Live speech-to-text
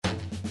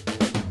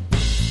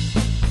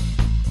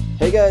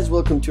Hey guys,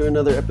 welcome to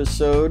another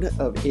episode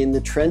of In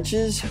the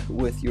Trenches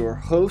with your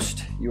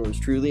host, yours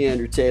truly,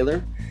 Andrew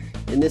Taylor.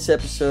 In this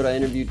episode, I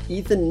interviewed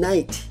Ethan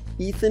Knight.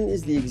 Ethan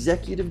is the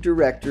executive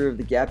director of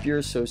the Gap Year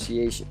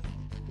Association.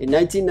 In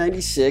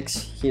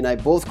 1996, he and I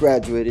both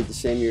graduated the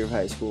same year of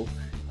high school.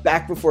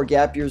 Back before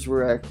gap years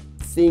were a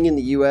thing in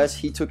the US,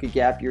 he took a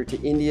gap year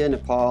to India,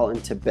 Nepal,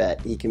 and Tibet.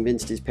 He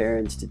convinced his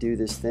parents to do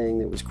this thing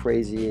that was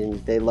crazy,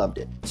 and they loved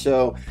it.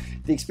 So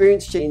the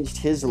experience changed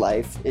his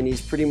life, and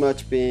he's pretty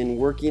much been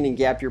working in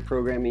gap year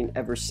programming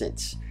ever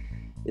since.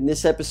 In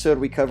this episode,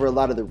 we cover a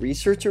lot of the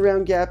research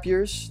around gap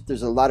years.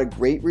 There's a lot of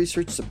great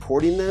research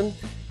supporting them.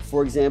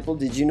 For example,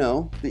 did you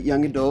know that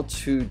young adults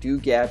who do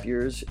gap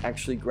years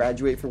actually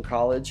graduate from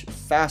college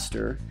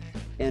faster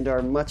and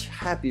are much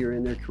happier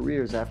in their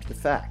careers after the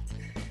fact?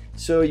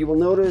 So you will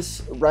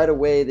notice right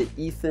away that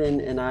Ethan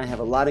and I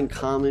have a lot in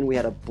common. We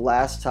had a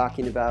blast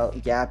talking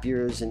about gap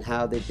years and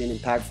how they've been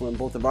impactful in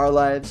both of our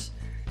lives.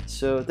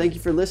 So thank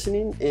you for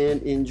listening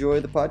and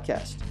enjoy the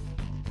podcast.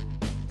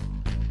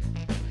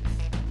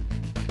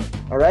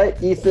 All right,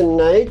 Ethan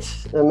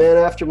Knight, a man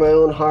after my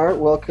own heart.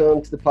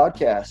 Welcome to the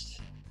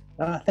podcast.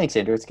 Thanks,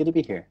 Andrew. It's good to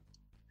be here.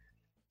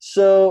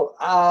 So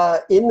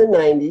in the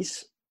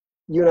 90s,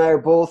 you and I are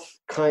both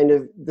kind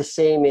of the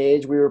same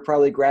age. We were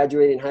probably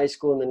graduating high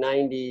school in the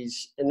 90s,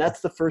 and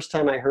that's the first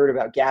time I heard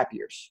about gap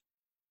years.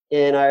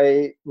 And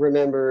I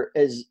remember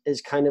as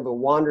kind of a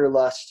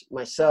wanderlust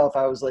myself,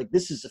 I was like,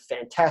 this is a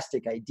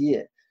fantastic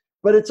idea,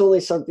 but it's only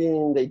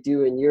something they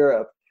do in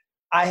Europe.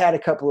 I had a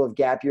couple of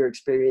gap year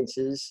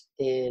experiences,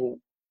 and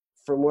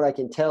from what I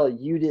can tell,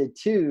 you did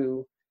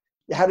too.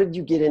 How did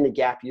you get into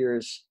gap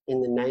years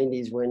in the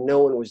 90s when no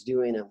one was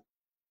doing them?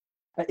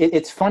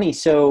 It's funny.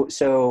 So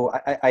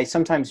I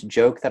sometimes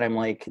joke that I'm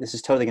like, this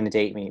is totally going to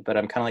date me, but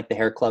I'm kind of like the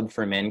hair club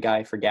for men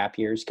guy for gap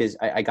years, because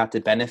I got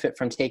to benefit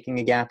from taking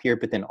a gap year,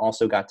 but then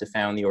also got to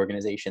found the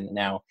organization that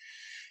now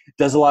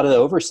does a lot of the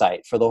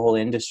oversight for the whole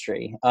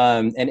industry.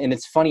 And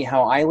it's funny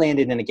how I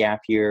landed in a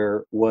gap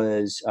year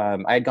was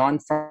I had gone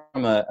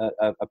from a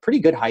pretty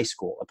good high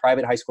school, a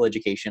private high school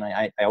education.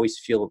 I always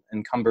feel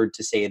encumbered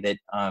to say that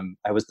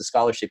I was the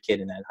scholarship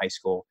kid in that high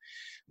school.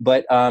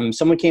 But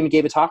someone came and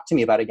gave a talk to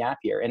me about a gap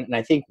year. And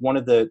I think one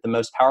of the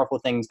most powerful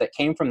things that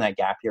came from that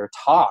gap year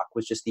talk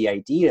was just the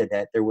idea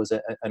that there was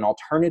an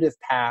alternative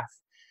path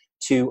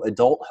to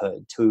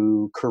adulthood,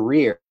 to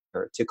career,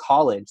 to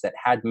college that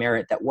had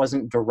merit that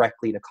wasn't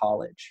directly to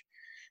college.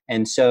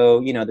 And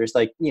so, there's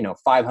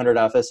 500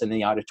 of us in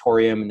the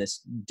auditorium, and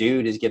this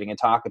dude is giving a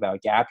talk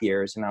about gap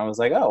years. And I was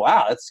like, oh,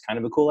 wow, that's kind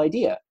of a cool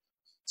idea.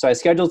 So I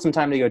scheduled some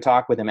time to go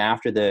talk with him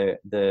after the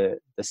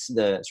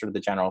sort of the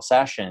general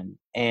session,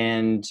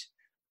 and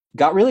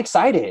got really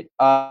excited.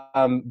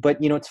 But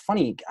it's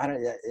funny. I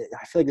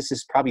feel like this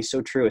is probably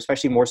so true,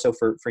 especially more so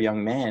for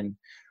young men.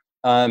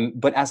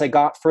 But as I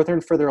got further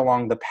and further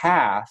along the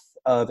path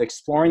of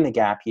exploring the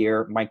gap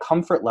year, my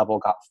comfort level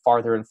got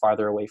farther and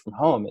farther away from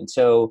home. And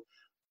so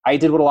I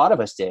did what a lot of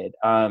us did.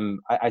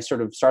 I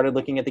sort of started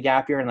looking at the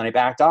gap year, and then I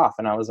backed off,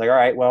 and I was like, all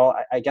right, well,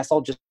 I guess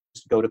I'll just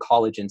go to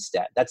college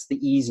instead. That's the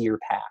easier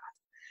path.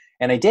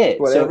 And I did.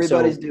 What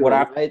everybody's doing,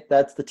 right?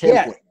 That's the template.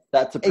 Yeah,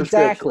 that's the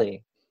prescription.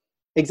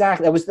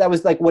 Exactly. That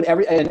was like what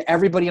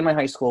everybody in my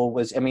high school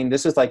was. I mean,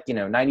 this is like,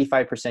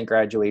 95%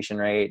 graduation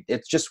rate.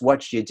 It's just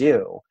what you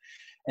do.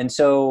 And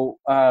so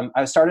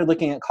I started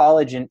looking at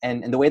college, and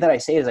the way that I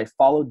say it is I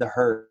followed the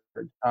herd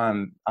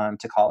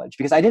to college,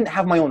 because I didn't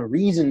have my own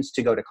reasons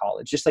to go to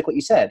college. Just like what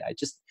you said, I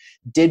just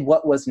did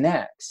what was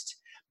next.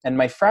 And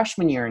my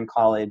freshman year in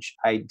college,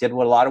 I did a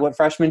lot of what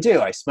freshmen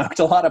do. I smoked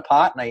a lot of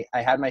pot, and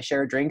I had my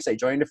share of drinks. I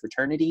joined a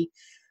fraternity,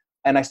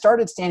 and I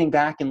started standing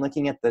back and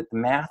looking at the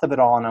math of it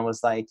all. And I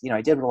was like,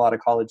 I did what a lot of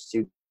college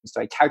students. So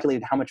I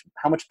calculated how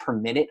much per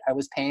minute I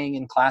was paying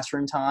in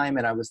classroom time.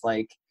 And I was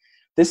like,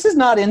 this is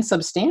not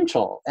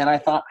insubstantial. And I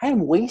thought, I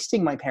am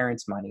wasting my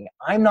parents' money.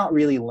 I'm not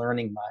really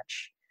learning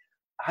much.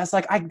 I was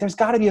like, there's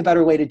got to be a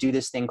better way to do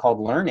this thing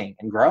called learning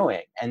and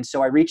growing. And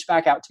so I reached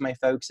back out to my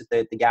folks at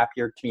the gap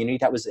year community.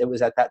 It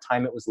was at that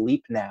time, it was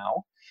Leap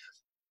Now,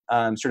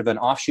 sort of an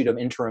offshoot of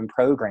interim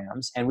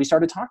programs. And we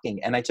started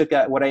talking. And I took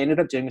what I ended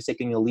up doing was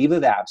taking a leave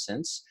of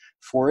absence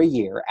for a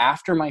year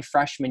after my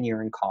freshman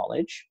year in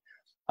college.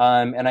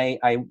 And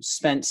I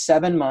spent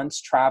 7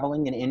 months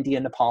traveling in India,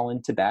 Nepal,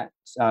 and Tibet,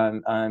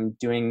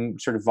 doing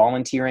sort of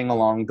volunteering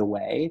along the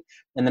way.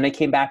 And then I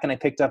came back and I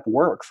picked up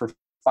work for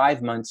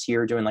 5 months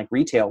here doing like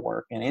retail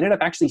work, and I ended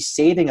up actually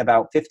saving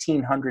about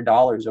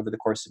 $1,500 over the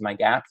course of my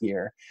gap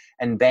year,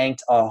 and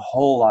banked a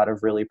whole lot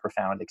of really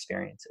profound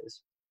experiences.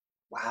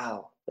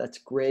 Wow, that's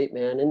great,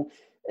 man.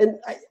 And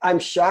I'm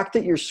shocked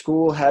that your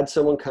school had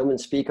someone come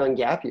and speak on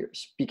gap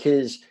years,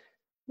 because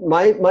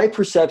my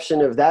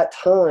perception of that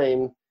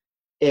time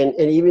and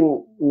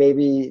even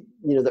maybe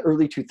the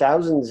early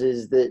 2000s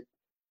is that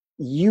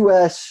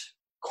U.S.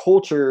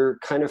 culture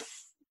kind of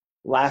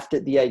laughed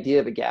at the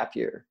idea of a gap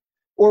year,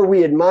 or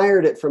we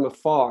admired it from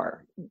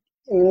afar. I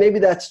mean, maybe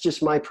that's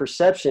just my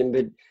perception,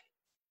 but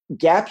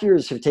gap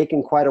years have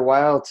taken quite a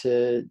while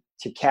to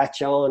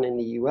catch on in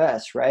the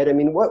U.S., right? I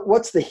mean,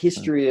 what's the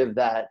history of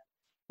that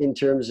in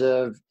terms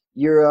of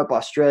Europe,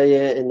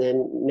 Australia, and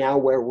then now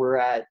where we're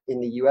at in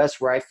the US,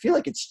 where I feel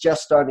like it's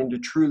just starting to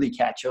truly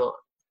catch on.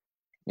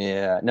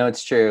 Yeah, no,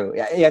 it's true.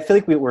 Yeah, I feel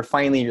like we're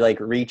finally like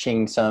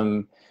reaching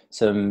some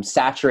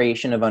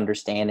saturation of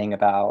understanding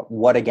about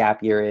what a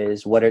gap year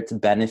is, what its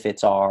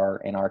benefits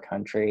are in our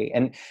country.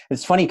 And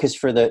it's funny because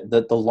for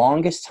the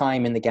longest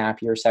time in the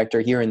gap year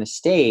sector here in the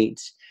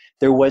States,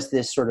 there was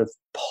this sort of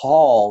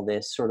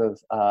this sort of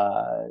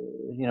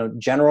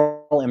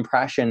general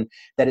impression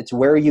that it's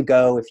where you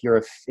go if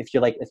you're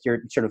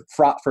sort of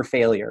fraught for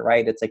failure,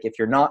 right? It's like if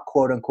you're not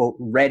quote unquote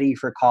ready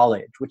for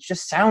college, which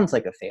just sounds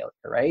like a failure,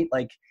 right?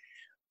 Like,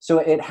 so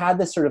it had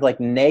this sort of like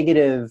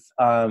negative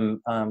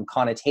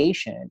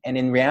connotation. And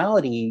in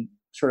reality,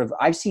 sort of,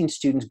 I've seen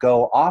students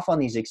go off on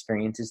these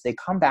experiences, they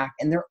come back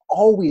and they're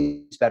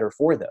always better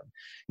for them.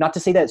 Not to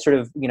say that sort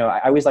of, I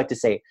always like to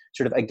say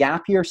sort of a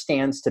gap year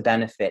stands to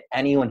benefit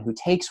anyone who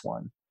takes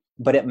one,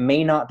 but it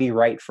may not be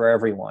right for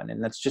everyone.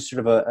 And that's just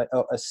sort of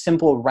a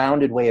simple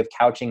rounded way of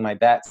couching my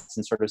bets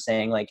and sort of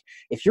saying, like,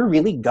 if you're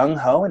really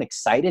gung-ho and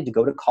excited to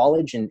go to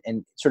college and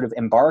sort of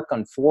embark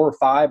on 4 or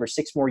 5 or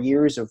 6 more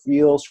years of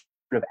real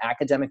of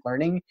academic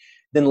learning,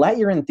 then let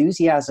your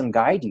enthusiasm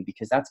guide you,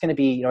 because that's going to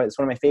be, it's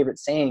one of my favorite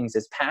sayings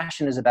is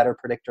passion is a better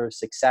predictor of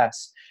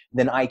success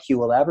than IQ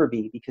will ever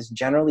be, because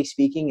generally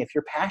speaking, if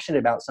you're passionate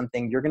about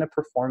something, you're going to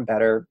perform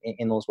better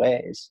in those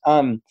ways.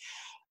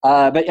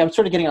 But I'm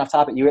sort of getting off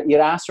topic. You'd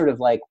asked sort of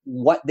like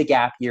what the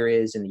gap year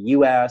is in the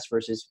US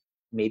versus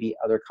maybe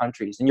other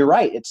countries. And you're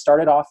right. It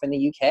started off in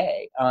the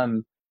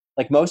UK.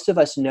 Like most of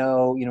us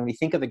know, when we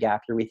think of a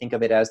gap year, we think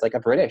of it as like a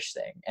British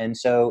thing. And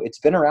so it's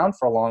been around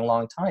for a long,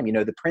 long time.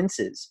 The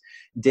princes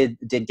did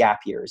gap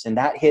years, and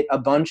that hit a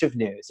bunch of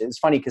news. It was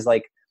funny because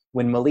like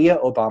when Malia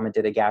Obama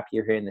did a gap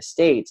year here in the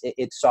States,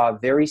 it saw a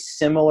very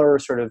similar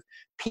sort of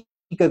peak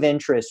of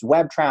interest,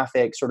 web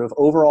traffic, sort of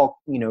overall,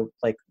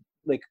 like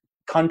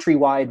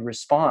countrywide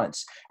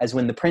response as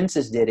when the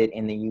princes did it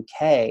in the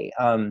UK.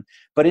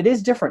 But it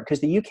is different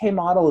because the UK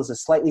model is a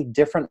slightly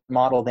different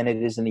model than it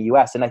is in the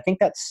US. And I think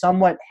that's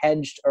somewhat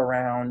hedged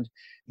around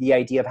the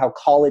idea of how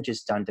college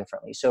is done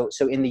differently. So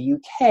in the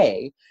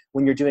UK,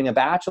 when you're doing a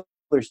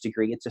bachelor's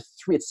degree,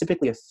 it's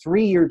typically a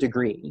 3-year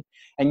degree,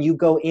 and you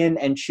go in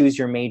and choose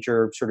your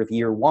major sort of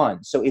year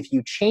 1. So if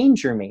you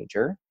change your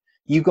major,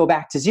 you go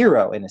back to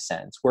 0 in a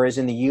sense. Whereas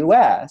in the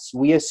US,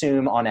 we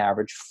assume on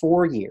average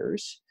 4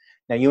 years.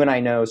 Now, you and I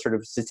know, sort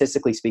of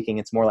statistically speaking,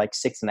 it's more like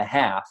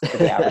 6.5 for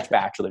the average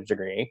bachelor's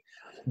degree,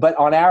 but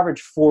on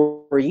average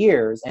 4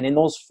 years. And in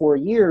those 4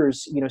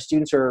 years,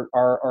 students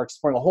are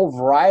exploring a whole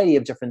variety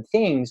of different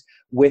things,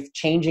 with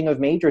changing of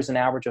majors an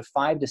average of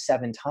 5 to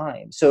 7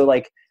 times. So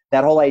like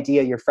that whole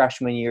idea, your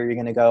freshman year, you're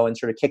going to go and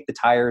sort of kick the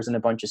tires and a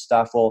bunch of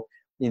stuff. Well,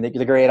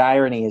 the great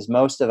irony is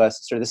most of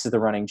us, sort of this is the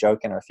running joke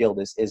in our field,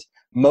 is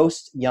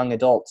most young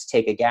adults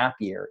take a gap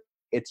year.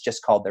 It's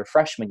just called their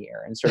freshman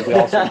year. And sort of we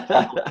all sort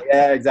of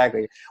yeah,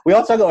 exactly. We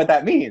all talk about what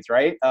that means,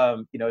 right?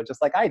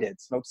 Just like I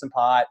did, smoke some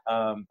pot,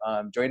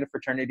 join a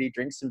fraternity,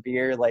 drink some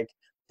beer. Like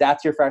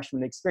that's your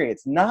freshman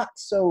experience. Not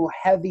so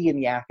heavy in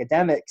the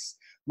academics,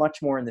 much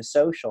more in the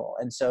social.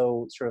 And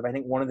so sort of, I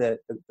think one of the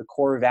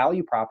core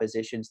value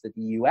propositions that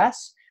the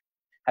US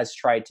has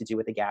tried to do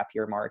with the gap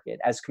year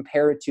market as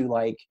compared to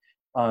like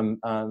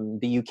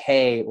the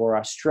UK or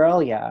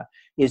Australia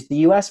is the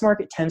US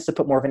market tends to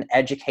put more of an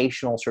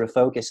educational sort of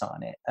focus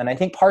on it. And I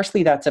think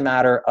partially that's a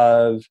matter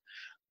of,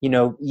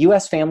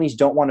 US families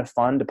don't want to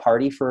fund a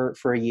party for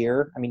a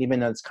year. I mean, even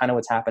though it's kind of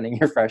what's happening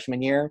your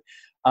freshman year.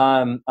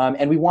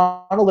 And we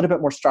want a little bit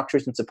more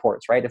structures and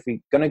supports, right? If we're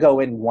going to go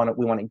in,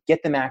 we want to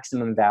get the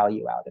maximum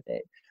value out of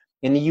it.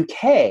 In the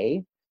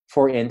UK,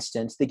 for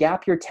instance, the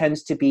gap year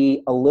tends to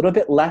be a little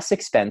bit less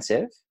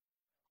expensive,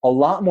 a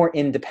lot more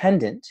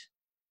independent,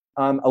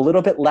 a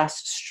little bit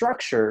less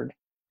structured,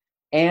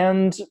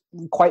 and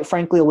quite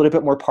frankly, a little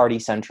bit more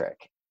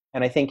party-centric.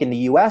 And I think in the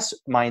US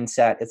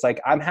mindset, it's like,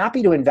 I'm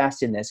happy to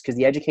invest in this because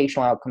the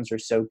educational outcomes are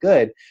so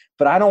good,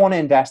 but I don't want to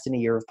invest in a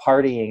year of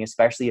partying,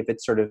 especially if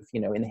it's sort of,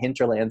 in the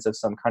hinterlands of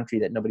some country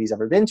that nobody's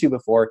ever been to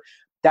before.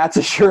 That's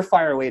a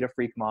surefire way to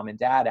freak mom and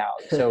dad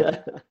out. So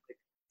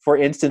for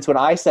instance, when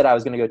I said I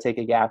was going to go take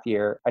a gap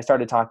year, I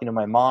started talking to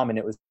my mom, and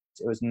it was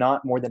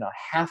not more than a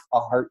half a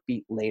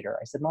heartbeat later.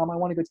 I said, Mom, I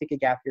want to go take a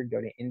gap year and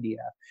go to India.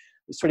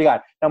 I swear to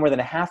God, not more than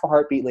a half a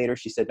heartbeat later,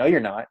 she said, no, you're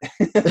not.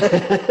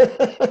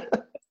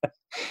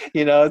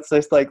 It's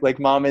just like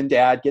mom and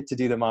dad get to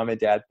do the mom and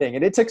dad thing.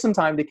 And it took some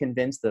time to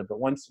convince them. But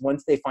once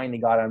they finally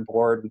got on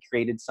board, we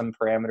created some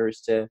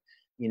parameters to,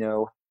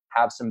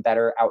 have some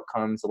better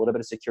outcomes, a little bit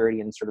of security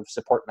and sort of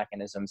support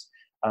mechanisms.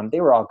 They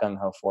were all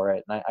gung-ho for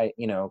it. And I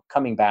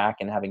coming back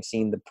and having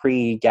seen the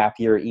pre-gap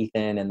year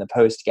Ethan and the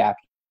post-gap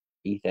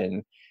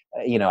Ethan,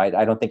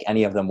 I don't think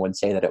any of them would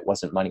say that it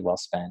wasn't money well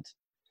spent.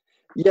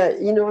 Yeah,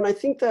 and I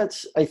think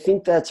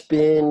that's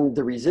been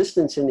the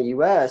resistance in the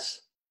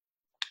US.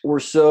 We're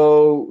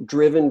so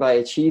driven by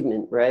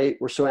achievement, right?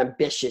 We're so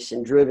ambitious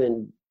and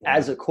driven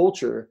as a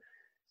culture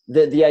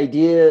that the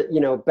idea,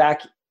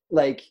 back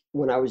like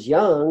when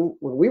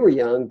we were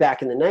young,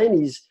 back in the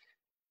 90s,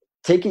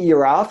 take a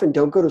year off and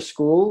don't go to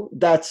school,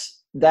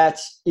 that's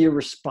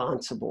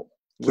irresponsible,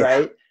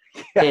 right?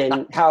 Yeah.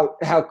 And how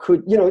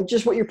could,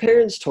 just what your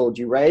parents told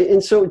you, right?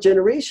 And so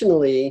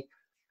generationally,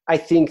 I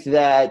think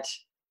that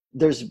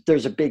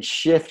there's a big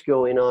shift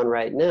going on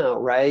right now,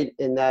 right?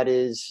 And that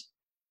is,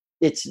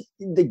 it's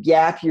the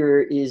gap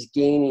year is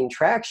gaining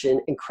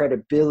traction and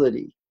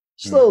credibility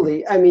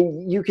slowly. I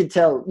mean, you can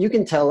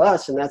tell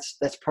us, and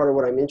that's part of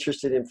what I'm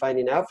interested in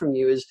finding out from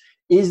you is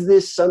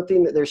this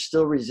something that there's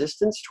still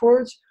resistance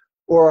towards,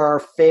 or are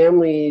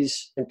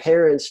families and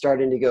parents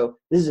starting to go,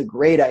 this is a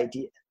great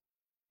idea,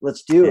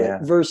 let's do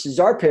it, versus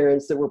our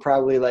parents that were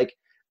probably like,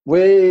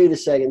 wait a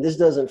second, this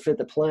doesn't fit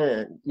the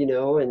plan,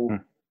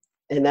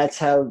 and that's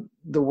how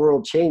the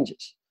world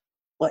changes.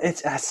 Well,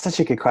 that's such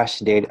a good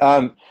question, dude.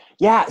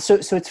 So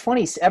it's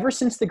funny. Ever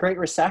since the Great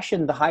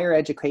Recession, the higher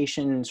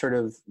education sort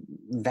of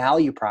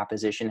value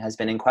proposition has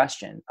been in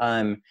question.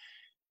 During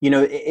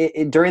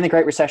the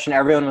Great Recession,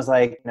 everyone was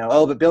like,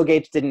 but Bill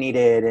Gates didn't need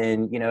it,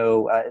 and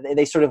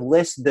they sort of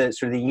list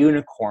the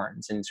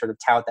unicorns and sort of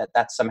tout that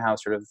that's somehow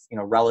sort of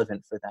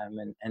relevant for them,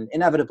 and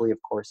inevitably, of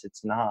course,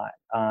 it's not.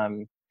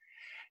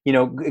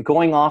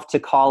 Going off to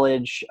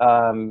college,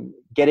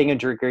 getting a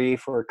degree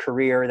for a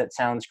career, that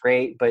sounds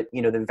great, but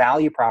the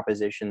value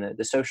proposition,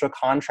 the social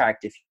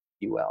contract, if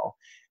you will,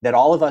 that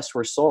all of us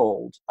were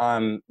sold,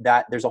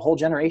 that there's a whole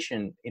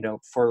generation,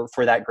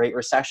 for that Great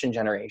Recession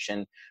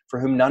generation, for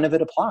whom none of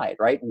it applied,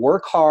 right?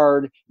 Work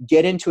hard,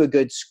 get into a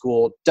good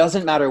school,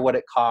 doesn't matter what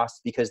it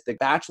costs, because the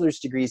bachelor's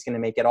degree is going to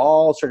make it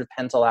all sort of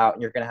pencil out,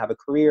 and you're going to have a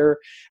career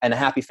and a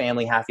happy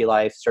family, happy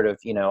life, sort of,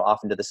 off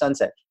into the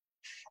sunset.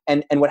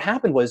 And what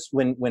happened was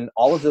when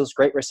all of those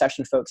Great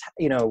Recession folks,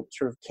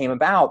 sort of came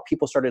about,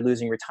 people started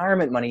losing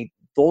retirement money.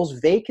 Those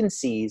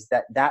vacancies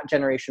that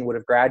generation would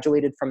have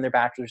graduated from their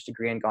bachelor's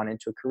degree and gone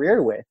into a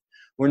career with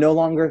were no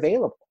longer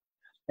available.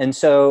 And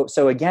so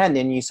again,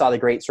 then you saw the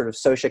great sort of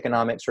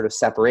socioeconomic sort of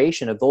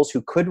separation of those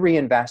who could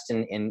reinvest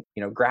in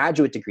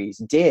graduate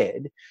degrees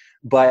did,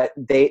 but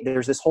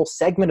there's this whole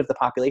segment of the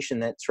population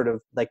that sort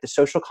of like the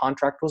social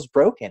contract was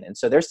broken. And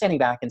so they're standing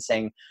back and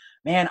saying,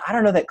 man, I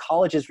don't know that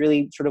college is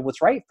really sort of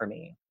what's right for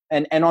me.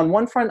 And on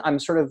one front, I'm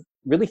sort of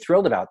really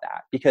thrilled about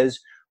that, because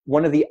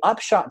one of the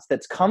upshots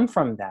that's come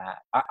from that,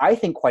 I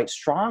think quite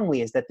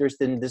strongly, is that there's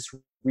been this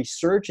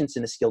resurgence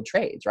in the skilled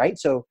trades, right?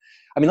 So,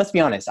 I mean, let's be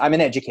honest, I'm an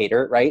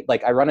educator, right?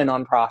 Like, I run a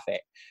nonprofit.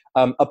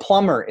 A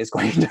plumber is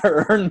going to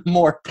earn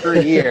more per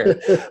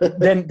year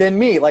than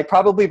me, like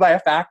probably by a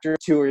factor of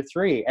 2 or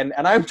 3. And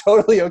I'm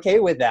totally okay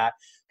with that,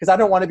 because I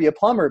don't want to be a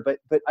plumber. But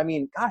I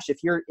mean, gosh,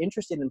 if you're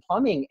interested in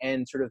plumbing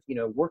and sort of,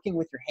 working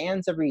with your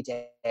hands every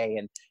day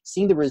and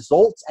seeing the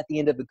results at the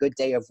end of a good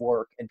day of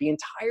work and being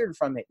tired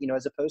from it,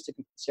 as opposed to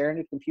staring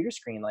at a computer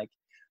screen, like,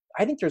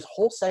 I think there's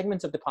whole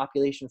segments of the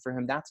population for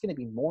whom that's going to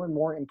be more and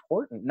more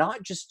important,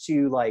 not just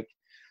to like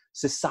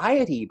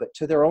society, but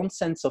to their own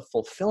sense of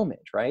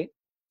fulfillment, right?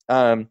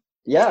 And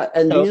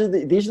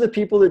these are the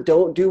people that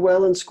don't do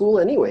well in school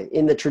anyway,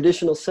 in the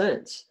traditional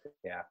sense.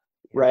 Yeah.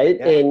 Right.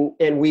 Yeah.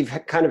 And we've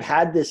kind of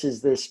had this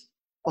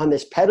on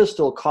this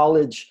pedestal.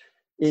 College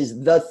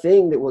is the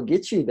thing that will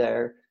get you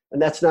there, and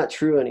that's not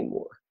true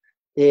anymore.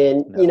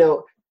 And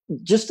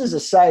just as a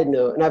side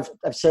note, and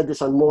I've said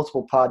this on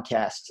multiple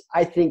podcasts,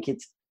 I think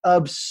it's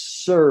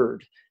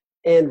absurd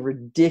and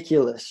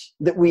ridiculous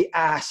that we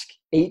ask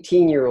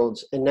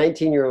 18-year-olds and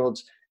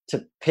 19-year-olds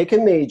to pick a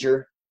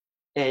major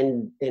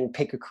and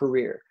pick a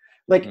career.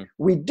 Like,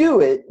 we do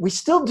it, we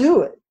still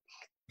do it,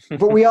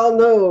 but we all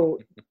know,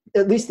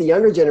 at least the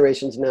younger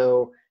generations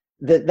know,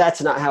 that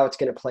that's not how it's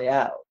going to play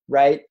out,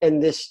 right?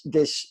 And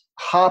this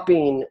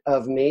hopping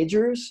of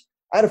majors,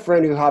 I had a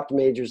friend who hopped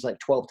majors like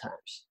 12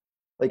 times.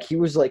 Like, he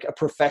was like a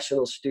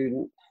professional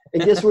student,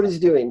 and guess what he's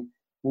doing?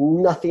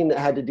 Nothing that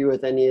had to do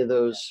with any of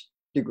those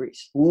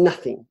degrees.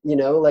 Nothing,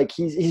 like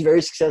he's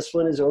very successful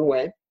in his own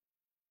way.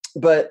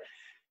 But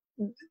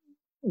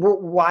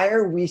why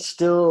are we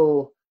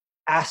still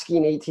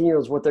asking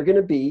 18-year-olds what they're going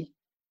to be,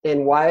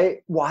 and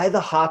why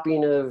the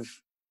hopping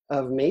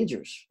of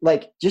majors?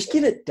 Like, just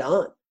get it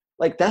done.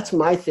 Like, that's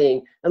my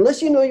thing.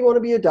 Unless you want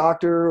to be a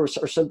doctor or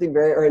something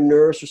or a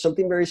nurse or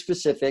something very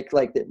specific,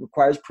 like that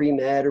requires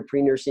pre-med or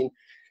pre-nursing.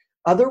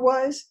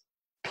 Otherwise,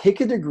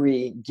 pick a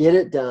degree, get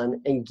it done,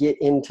 and get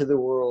into the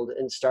world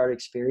and start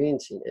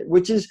experiencing it,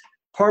 which is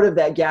part of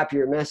that gap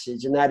year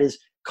message. And that is,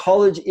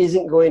 college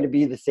isn't going to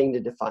be the thing to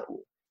define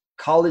you.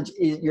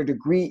 Your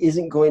degree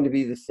isn't going to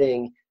be the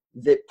thing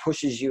that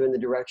pushes you in the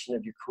direction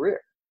of your career.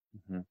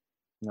 Mm-hmm.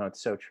 No,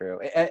 it's so true.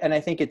 And I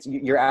think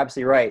you're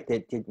absolutely right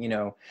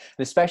that,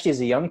 especially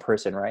as a young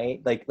person, right?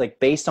 Like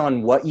based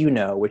on what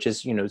which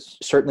is,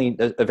 certainly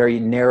a very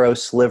narrow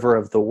sliver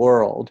of the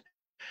world,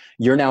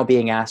 you're now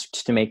being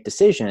asked to make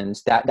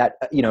decisions that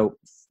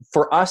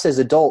for us as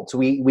adults,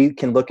 we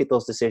can look at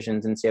those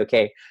decisions and say,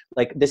 okay,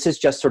 like, this is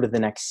just sort of the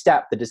next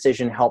step. The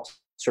decision helps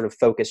sort of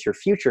focus your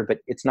future, but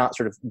it's not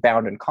sort of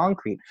bound in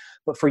concrete.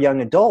 But for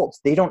young adults,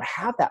 they don't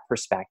have that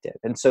perspective.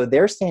 And so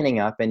they're standing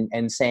up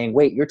and saying,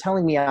 wait, you're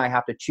telling me I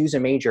have to choose a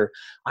major.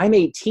 I'm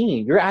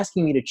 18. You're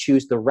asking me to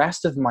choose the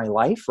rest of my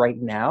life right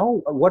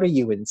now? What are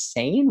you,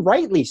 insane?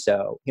 Rightly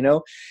so.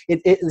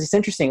 It's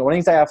interesting. One of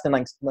the things I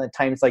often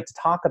times like to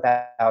talk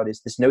about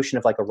is this notion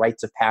of like a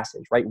rites of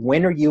passage, right?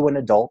 When are you an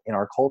adult in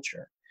our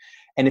culture?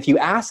 And if you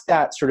ask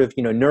that sort of,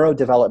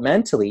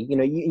 neurodevelopmentally,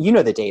 you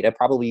know the data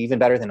probably even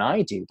better than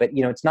I do, but,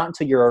 it's not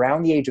until you're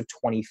around the age of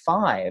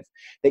 25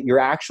 that your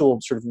actual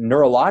sort of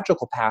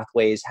neurological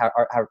pathways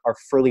are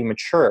fully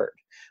matured.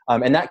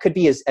 And that could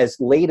be as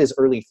late as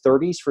early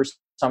 30s for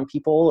some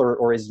people,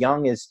 or as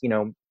young as,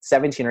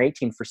 17 or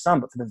 18 for some,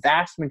 but for the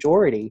vast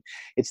majority,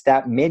 it's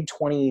that mid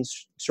 20s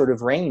sort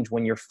of range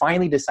when you're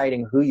finally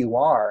deciding who you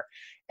are.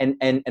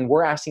 And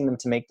we're asking them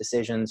to make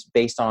decisions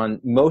based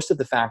on most of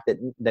the fact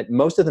that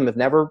most of them have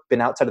never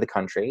been outside of the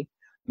country.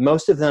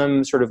 Most of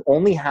them sort of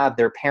only have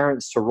their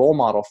parents to role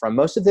model from.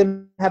 Most of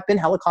them have been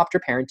helicopter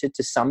parented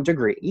to some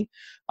degree,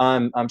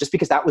 just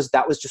because that was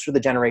just sort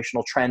of the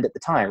generational trend at the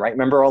time, right?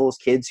 Remember all those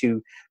kids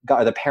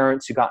the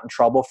parents who got in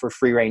trouble for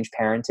free range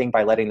parenting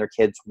by letting their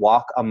kids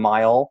walk a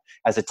mile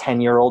as a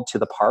 10-year-old to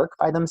the park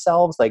by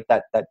themselves, like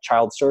that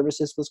child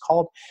services was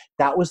called.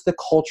 That was the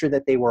culture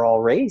that they were all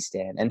raised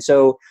in. And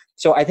so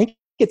I think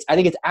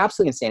it's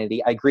absolutely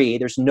insanity. I agree.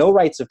 There's no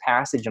rites of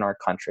passage in our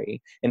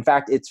country. In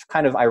fact, it's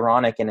kind of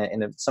ironic in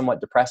a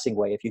somewhat depressing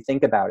way, if you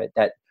think about it,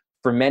 that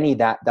for many,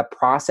 that the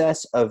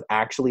process of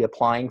actually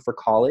applying for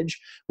college,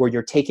 where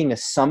you're taking a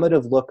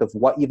summative look of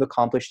what you've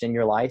accomplished in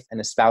your life and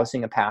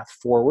espousing a path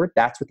forward,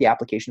 that's what the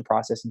application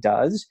process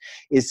does,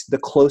 is the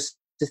closest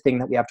thing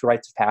that we have to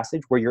rites of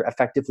passage, where you're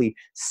effectively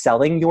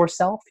selling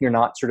yourself. You're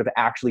not sort of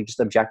actually just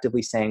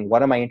objectively saying,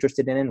 what am I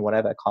interested in and what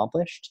I've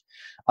accomplished?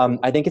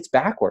 I think it's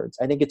backwards.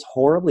 I think it's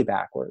horribly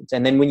backwards.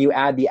 And then when you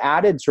add the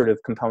added sort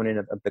of component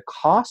of the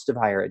cost of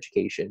higher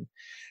education,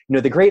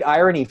 the great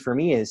irony for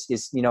me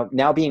is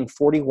now being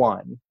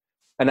 41,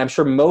 and I'm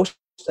sure most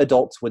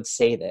adults would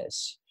say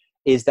this,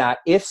 is that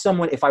if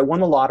I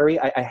won the lottery,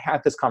 I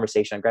have this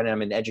conversation. Granted,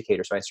 I'm an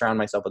educator, so I surround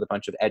myself with a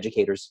bunch of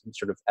educators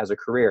sort of as a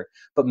career.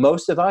 But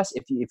most of us,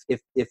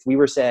 if we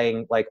were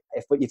saying, like,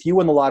 if you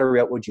won the lottery,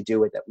 what would you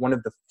do with it? One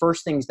of the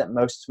first things that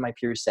most of my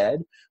peers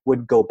said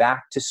would go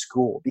back to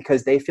school,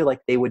 because they feel like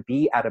they would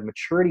be at a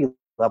maturity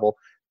level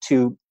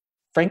to,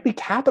 frankly,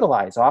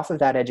 capitalize off of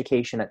that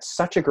education at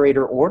such a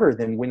greater order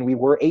than when we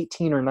were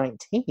 18 or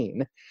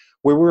 19.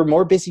 Where we were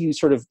more busy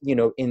sort of,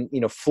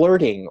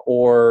 flirting,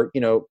 or,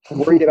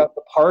 worried about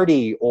the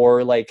party,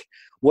 or like,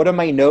 what are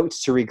my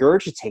notes to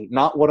regurgitate?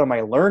 Not what am I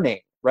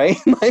learning, right?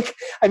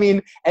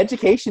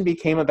 Education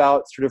became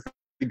about sort of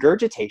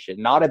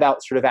regurgitation, not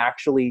about sort of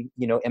actually,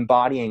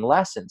 embodying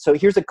lessons. So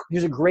here's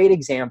a great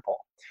example.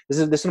 This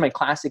is one of my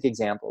classic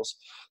examples.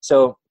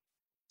 So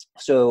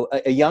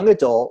a young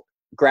adult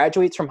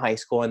graduates from high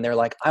school and they're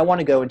like, I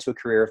want to go into a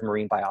career of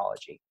marine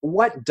biology.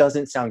 What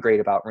doesn't sound great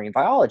about marine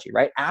biology,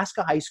 right? Ask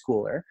a high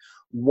schooler,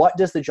 what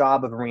does the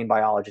job of a marine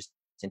biologist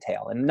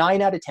entail? And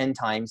 9 out of 10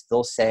 times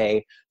they'll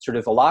say sort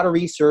of a lot of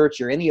research,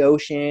 you're in the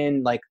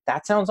ocean, like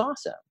that sounds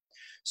awesome.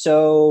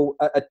 So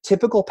a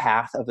typical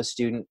path of a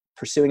student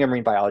pursuing a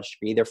marine biology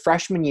degree, their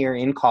freshman year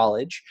in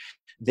college,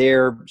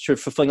 they're sort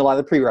of fulfilling a lot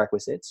of the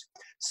prerequisites.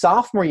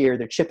 Sophomore year,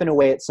 they're chipping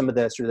away at some of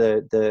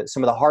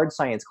the hard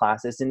science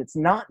classes, and it's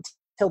not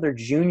till their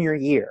junior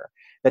year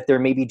that they're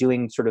maybe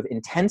doing sort of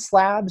intense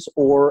labs,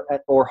 or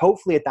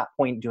hopefully at that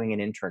point doing an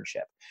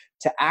internship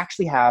to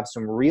actually have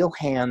some real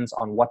hands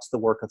on what's the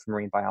work of a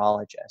marine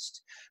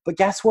biologist. But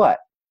guess what?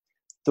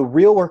 The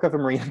real work of a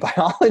marine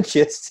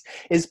biologist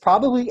is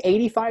probably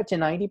 85 to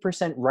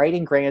 90%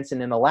 writing grants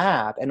and in a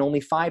lab, and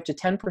only 5 to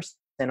 10%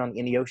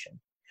 in the ocean.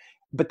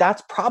 But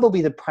that's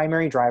probably the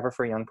primary driver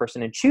for a young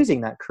person in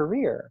choosing that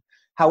career.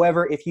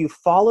 However, if you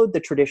followed the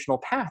traditional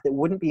path, it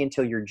wouldn't be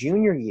until your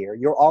junior year.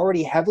 You're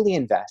already heavily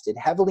invested,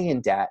 heavily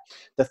in debt.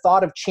 The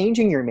thought of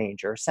changing your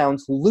major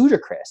sounds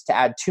ludicrous, to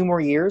add 2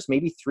 more years,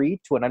 maybe 3,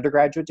 to an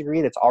undergraduate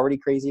degree that's already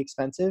crazy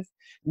expensive.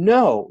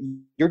 No,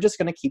 you're just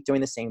going to keep doing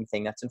the same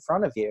thing that's in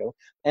front of you.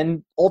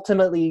 And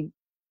ultimately,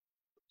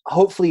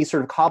 hopefully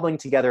sort of cobbling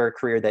together a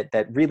career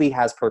that really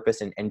has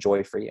purpose and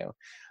joy for you.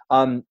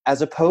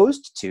 As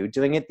opposed to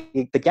doing it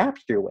the gap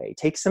year way.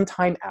 Take some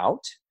time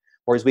out,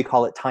 or as we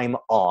call it, time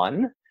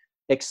on,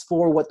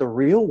 explore what the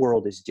real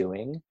world is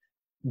doing,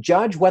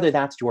 judge whether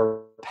that's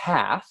your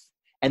path,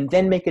 and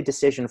then make a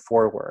decision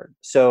forward.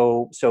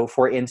 So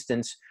for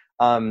instance,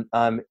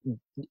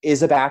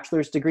 is a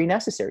bachelor's degree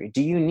necessary?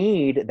 Do you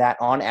need that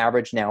on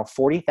average now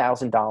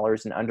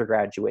 $40,000 in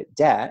undergraduate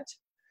debt?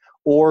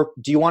 Or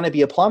do you want to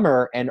be a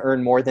plumber and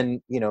earn more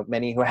than,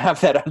 many who have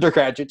that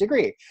undergraduate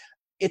degree?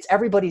 It's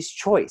everybody's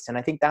choice. And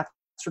I think that's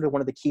sort of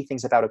one of the key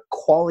things about a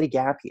quality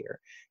gap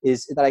year,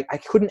 is that I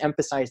couldn't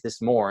emphasize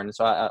this more. And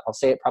so I'll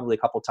say it probably a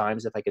couple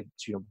times. If I could,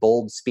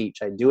 bold speech,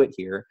 I'd do it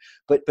here.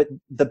 But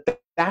the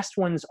best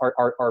ones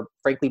are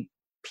frankly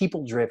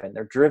people driven.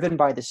 They're driven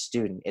by the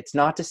student. It's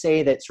not to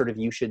say that sort of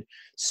you should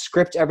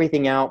script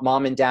everything out.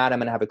 Mom and dad, I'm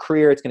going to have a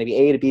career. It's going to be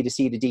A to B to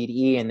C to D to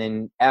E, and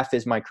then F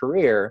is my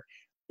career.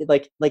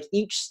 Like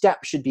each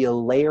step should be a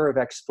layer of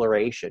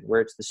exploration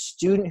where it's the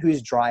student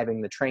who's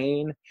driving the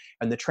train,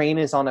 and the train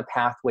is on a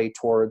pathway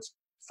towards,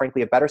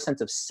 frankly, a better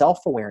sense of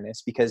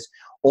self-awareness, because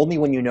only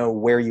when you know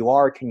where you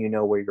are can you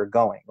know where you're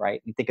going,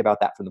 right? And think about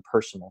that from the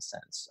personal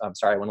sense. I'm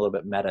sorry, I went a little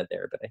bit meta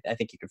there, but I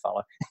think you can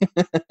follow.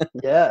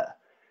 Yeah.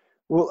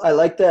 Well, I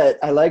like that.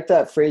 I like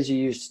that phrase you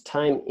used,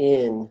 time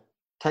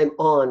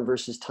on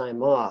versus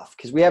time off.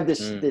 Because we have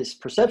this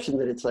perception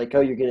that it's like,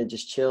 oh, you're going to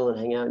just chill and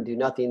hang out and do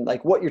nothing.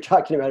 Like what you're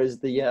talking about is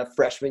the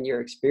freshman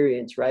year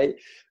experience, right?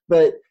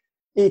 But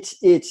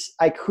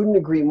I couldn't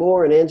agree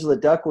more. And Angela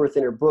Duckworth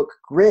in her book,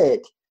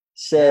 Grit,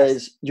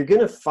 says you're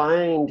going to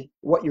find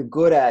what you're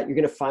good at. You're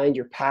going to find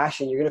your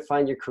passion. You're going to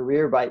find your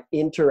career by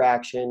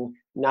interaction,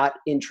 not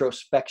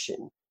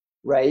introspection,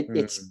 right?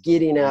 It's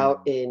getting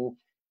out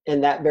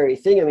and that very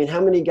thing. I mean,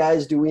 how many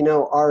guys do we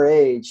know our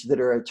age that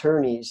are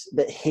attorneys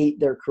that hate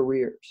their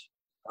careers?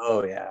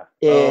 Oh yeah.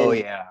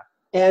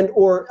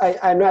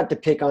 I'm not to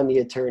pick on the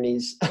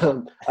attorneys.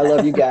 I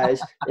love you guys.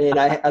 And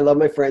I love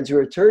my friends who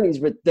are attorneys,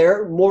 but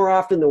they're more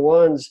often the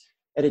ones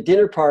at a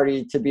dinner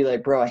party to be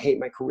like, bro, I hate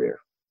my career.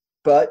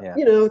 But,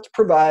 it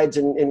provides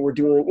and we're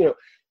doing,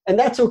 and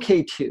that's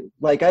okay too.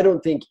 Like, I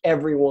don't think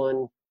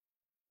everyone,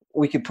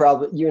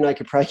 you and I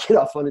could probably get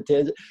off on a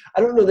tangent.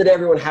 I don't know that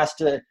everyone has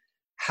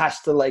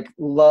to like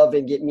love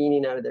and get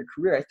meaning out of their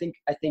career. I think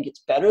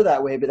it's better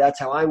that way, but that's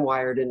how I'm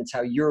wired and it's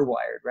how you're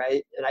wired.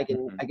 Right. And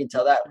I can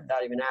tell that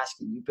without even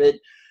asking you, but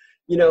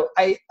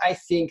I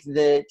think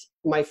that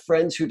my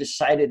friends who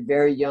decided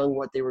very young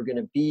what they were going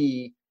to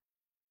be,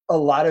 a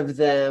lot of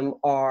them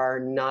are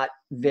not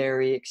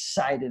very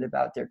excited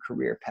about their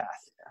career path.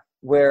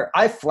 Where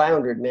I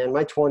floundered, man,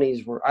 my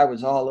 20s I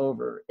was all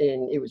over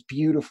and it was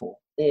beautiful.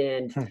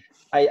 And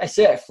I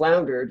say I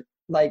floundered,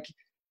 like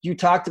you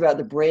talked about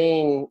the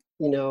brain,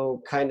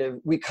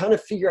 we kind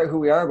of figure out who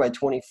we are by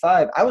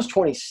 25. I was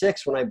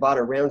 26 when I bought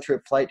a round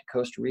trip flight to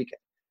Costa Rica.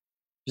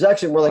 It was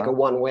actually more like a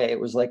one way. It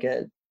was like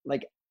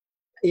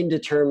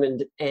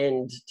indeterminate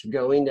end to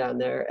going down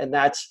there. And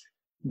that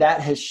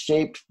has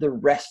shaped the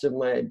rest of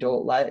my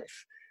adult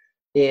life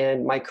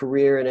and my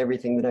career and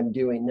everything that I'm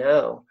doing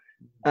now.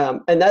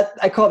 And that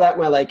I call that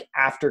my like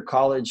after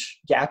college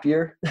gap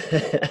year.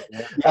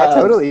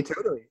 Totally.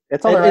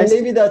 It's all and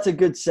maybe that's a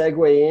good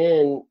segue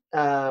in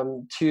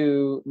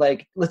to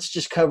like, let's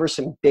just cover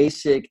some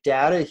basic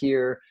data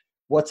here.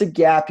 What's a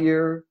gap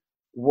year?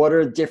 What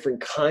are different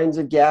kinds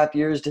of gap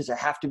years? Does it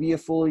have to be a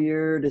full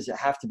year? Does it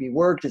have to be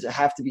work? Does it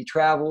have to be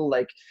travel?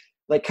 Like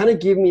kind of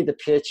give me the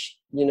pitch,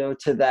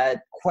 to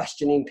that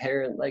questioning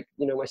parent, like,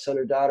 my son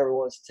or daughter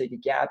wants to take a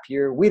gap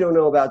year. We don't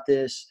know about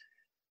this.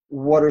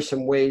 What are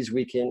some ways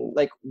we can,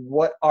 like,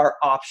 what are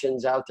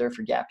options out there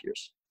for gap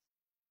years?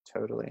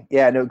 Totally.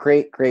 Yeah, no,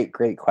 great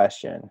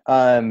question.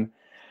 And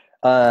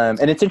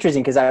it's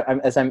interesting because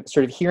as I'm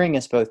sort of hearing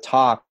us both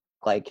talk,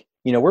 like,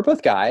 we're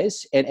both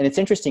guys, and it's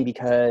interesting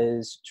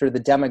because sort of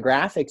the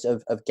demographics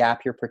of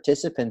gap year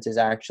participants is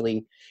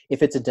actually,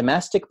 if it's a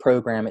domestic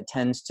program, it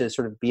tends to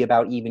sort of be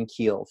about even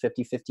keel,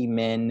 50-50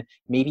 men,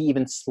 maybe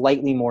even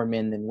slightly more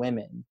men than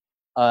women.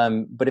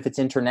 But if it's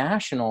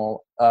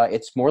international,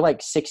 it's more like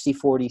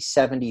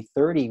 60-40,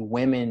 70-30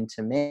 women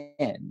to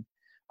men.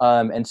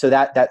 And so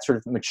that sort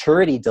of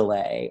maturity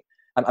delay,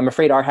 I'm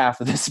afraid our half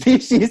of the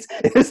species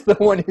is the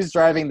one who's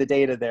driving the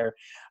data there,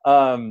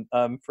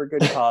 for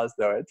good cause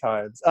though at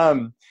times.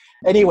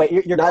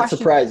 Anyway, you're not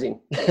surprising.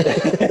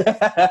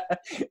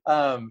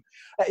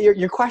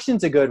 Your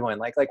question's a good one.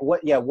 Like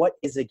what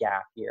is a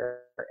gap year,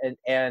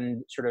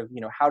 and sort of,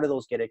 how do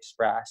those get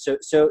expressed?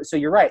 So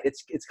you're right.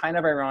 It's kind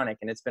of ironic,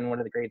 and it's been one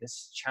of the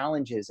greatest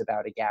challenges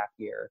about a gap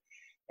year.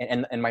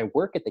 And my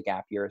work at the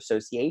Gap Year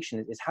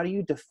Association is how do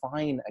you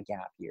define a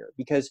gap year?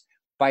 Because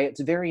by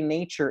its very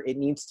nature, it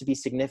needs to be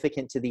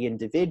significant to the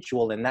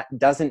individual, and that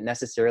doesn't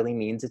necessarily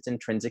mean it's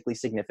intrinsically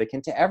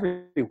significant to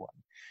everyone.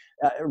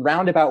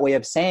 Roundabout way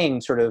of saying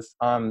sort of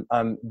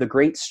the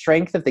great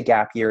strength of the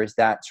gap year is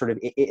that sort of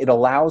it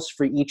allows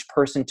for each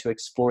person to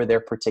explore their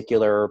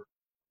particular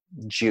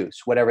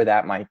juice, whatever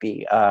that might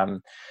be.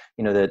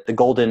 The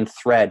golden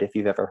thread, if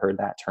you've ever heard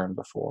that term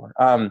before.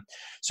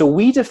 So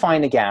we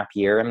define a gap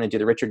year, I'm going to do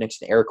the Richard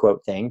Nixon air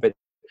quote thing, but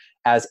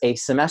as a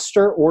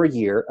semester or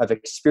year of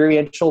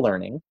experiential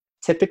learning,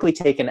 typically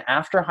taken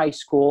after high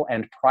school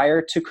and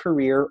prior to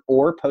career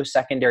or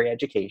post-secondary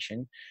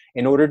education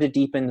in order to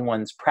deepen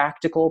one's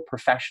practical,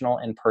 professional,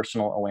 and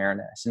personal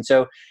awareness. And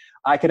so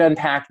I could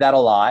unpack that a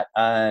lot.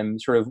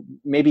 Sort of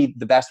maybe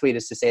the best way to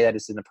say that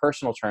is in the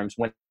personal terms.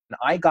 When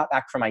I got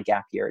back from my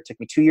gap year, it took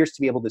me 2 years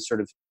to be able to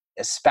sort of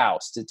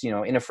espouse,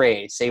 in a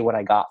phrase, say what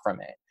I got from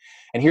it.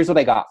 And here's what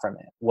I got from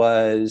it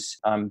was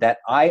that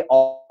I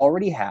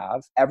already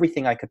have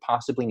everything I could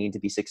possibly need to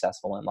be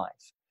successful in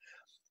life.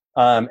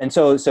 And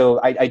so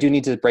I do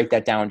need to break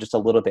that down just a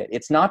little bit.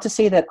 It's not to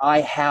say that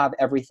I have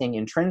everything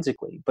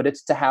intrinsically, but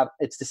it's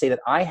to say that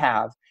I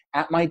have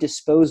at my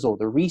disposal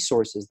the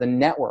resources, the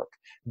network,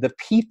 the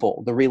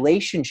people, the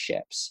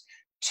relationships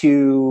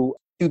to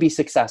be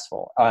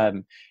successful.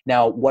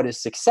 Now, what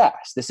is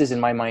success? This is, in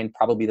my mind,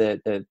 probably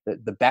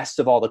the best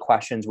of all the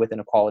questions within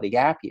a quality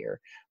gap year.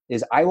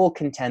 Is I will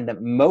contend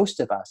that most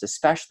of us,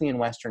 especially in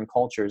Western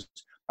cultures,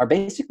 are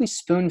basically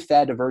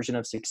spoon-fed a version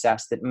of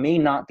success that may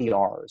not be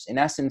ours. In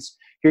essence,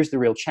 here's the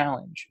real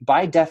challenge.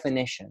 By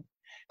definition,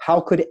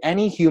 how could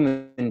any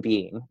human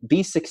being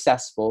be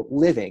successful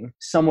living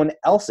someone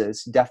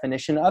else's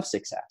definition of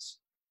success?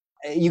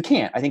 You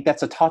can't. I think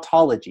that's a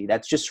tautology.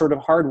 That's just sort of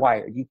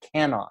hardwired. You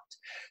cannot.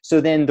 So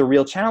then the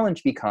real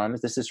challenge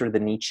becomes, this is sort of the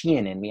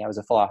Nietzschean in me. I was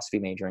a philosophy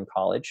major in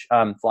college,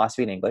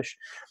 philosophy and English.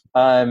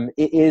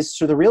 It is,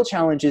 so the real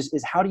challenge is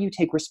how do you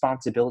take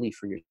responsibility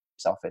for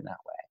yourself in that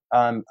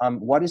way?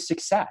 What is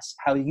success?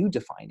 How do you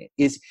define it?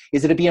 Is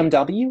it a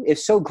BMW? If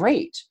so,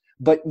 great.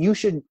 But you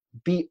should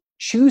be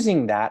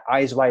choosing that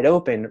eyes wide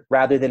open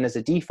rather than as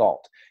a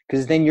default,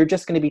 because then you're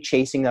just going to be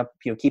chasing up,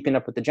 keeping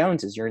up with the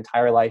Joneses your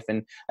entire life.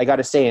 And I got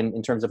to say,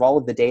 in terms of all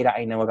of the data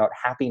I know about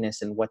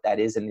happiness and what that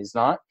is and is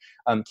not,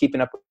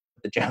 keeping up with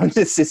the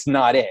Joneses is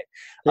not it.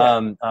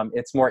 Yeah.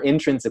 It's more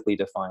intrinsically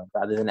defined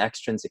rather than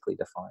extrinsically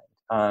defined.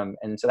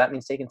 And so that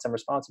means taking some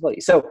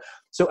responsibility. So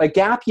a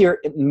gap year,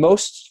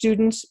 most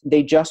students,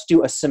 they just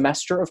do a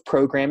semester of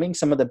programming.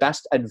 Some of the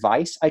best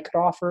advice I could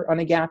offer on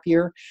a gap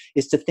year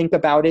is to think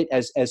about it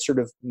as sort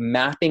of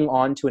mapping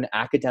onto an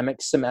academic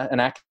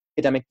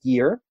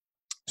year.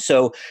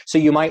 So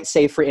you might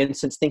say, for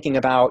instance, thinking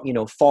about,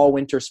 fall,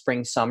 winter,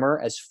 spring,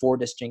 summer as 4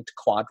 distinct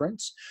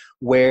quadrants,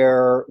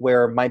 where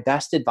my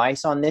best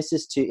advice on this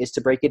is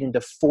to break it into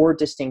 4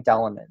 distinct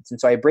elements. And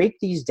so I break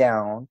these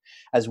down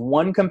as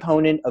one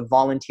component of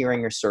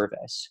volunteering or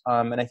service.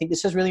 And I think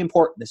this is really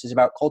important. This is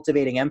about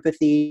cultivating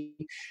empathy.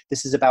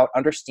 This is about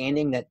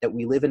understanding that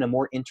we live in a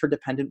more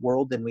interdependent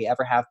world than we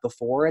ever have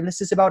before. And this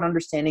is about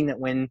understanding that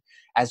when,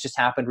 as just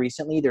happened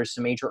recently, there's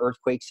some major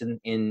earthquakes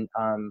in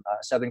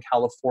Southern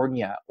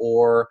California,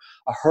 or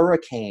a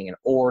hurricane,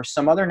 or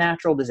some other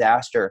natural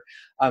disaster,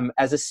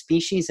 as a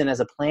species and as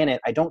a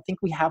planet, I don't think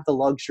we have the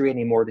luxury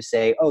anymore to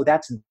say, oh,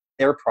 that's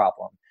their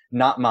problem,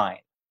 not mine,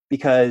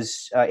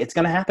 because it's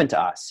going to happen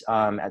to us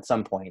at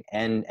some point.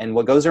 And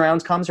what goes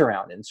around comes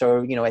around. And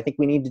so, I think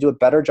we need to do a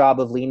better job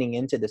of leaning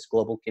into this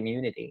global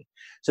community.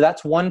 So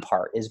that's one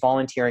part, is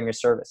volunteering or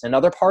service.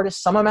 Another part is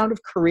some amount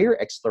of career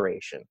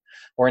exploration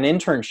or an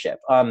internship.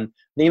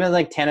 Maybe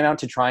like tantamount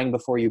to trying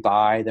before you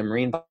buy, the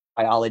marine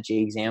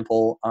biology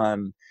example.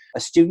 A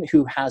student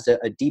who has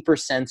a deeper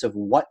sense of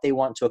what they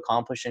want to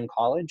accomplish in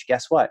college,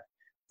 guess what?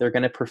 They're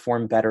going to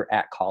perform better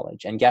at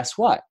college. And guess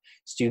what?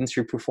 Students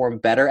who perform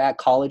better at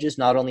colleges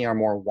not only are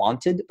more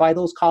wanted by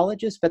those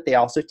colleges, but they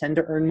also tend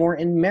to earn more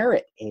in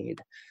merit aid.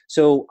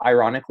 So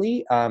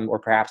ironically, or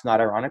perhaps not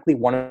ironically,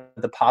 one of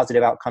the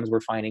positive outcomes we're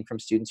finding from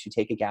students who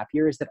take a gap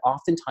year is that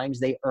oftentimes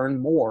they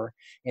earn more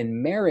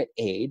in merit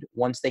aid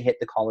once they hit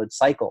the college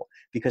cycle,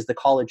 because the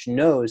college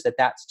knows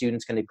that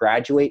student's going to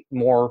graduate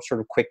more sort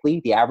of quickly.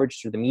 The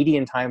average, or the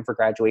median time for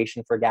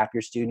graduation for a gap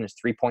year student is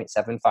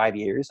 3.75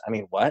 years. I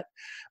mean, what?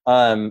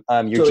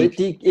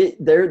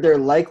 They're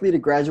likely to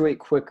graduate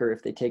quicker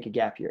if they take a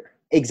gap year.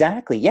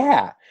 Exactly.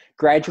 Yeah.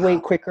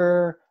 Graduate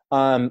quicker,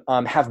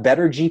 have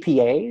better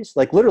GPAs,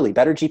 like literally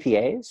better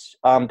GPAs.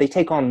 They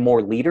take on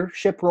more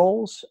leadership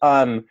roles.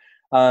 To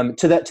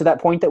that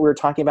point that we were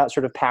talking about,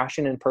 sort of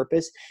passion and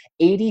purpose,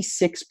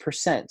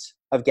 86%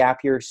 of gap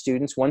year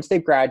students, once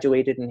they've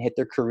graduated and hit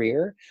their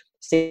career,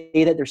 say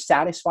that they're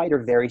satisfied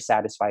or very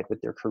satisfied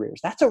with their careers.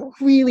 That's a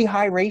really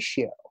high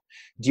ratio.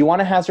 Do you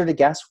want to hazard a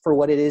guess for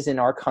what it is in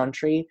our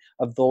country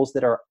of those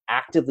that are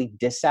actively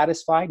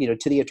dissatisfied?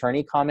 To the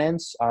attorney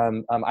comments,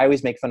 I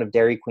always make fun of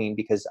Dairy Queen,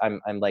 because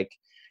I'm like,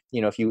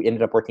 if you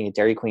ended up working at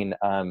Dairy Queen,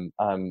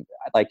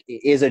 like,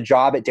 is a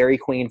job at Dairy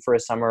Queen for a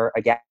summer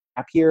a gap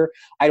year?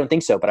 I don't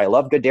think so, but I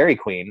love good Dairy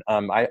Queen.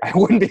 I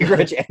wouldn't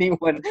begrudge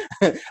anyone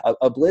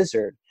a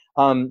blizzard.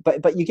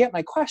 But you get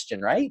my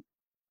question, right?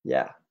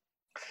 Yeah.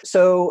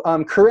 So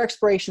career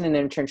exploration and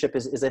internship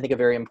is I think a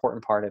very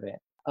important part of it.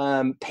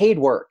 Paid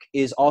work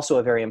is also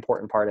a very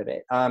important part of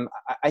it.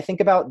 I think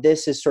about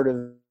this as sort of,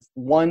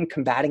 one,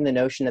 combating the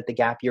notion that the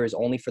gap year is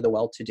only for the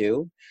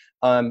well-to-do.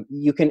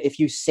 You can, if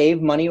you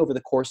save money over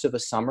the course of a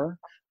summer,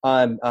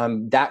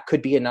 that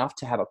could be enough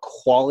to have a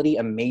quality,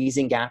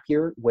 amazing gap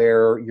year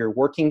where you're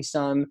working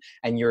some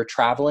and you're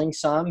traveling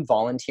some,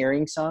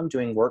 volunteering some,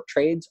 doing work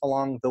trades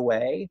along the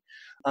way.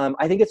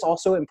 I think it's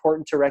also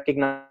important to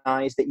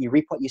recognize that you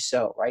reap what you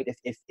sow, right?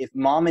 If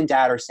mom and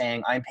dad are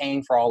saying, I'm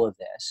paying for all of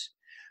this,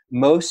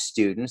 most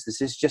students,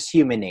 this is just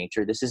human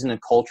nature. This isn't a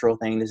cultural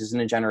thing. This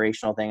isn't a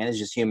generational thing. It's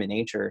just human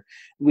nature.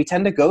 We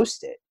tend to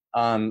ghost it.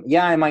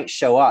 Yeah, I might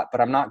show up, but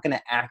I'm not going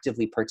to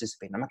actively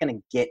participate. I'm not going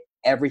to get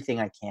everything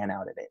I can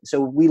out of it.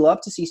 So we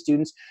love to see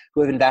students who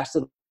have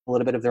invested a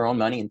little bit of their own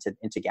money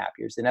into gap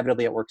years.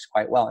 Inevitably, it works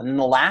quite well. And then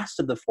the last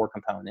of the 4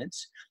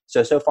 components,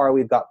 so far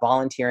we've got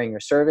volunteering or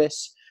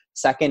service.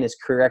 Second is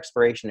career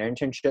exploration or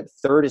internship.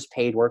 Third is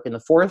paid work. And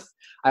the fourth,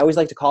 I always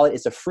like to call it,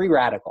 it's a free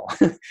radical.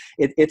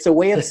 It's a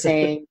way of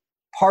saying,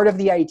 part of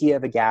the idea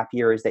of a gap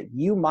year is that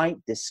you might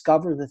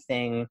discover the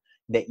thing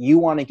that you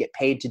want to get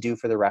paid to do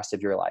for the rest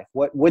of your life.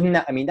 What wouldn't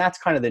that, I mean, that's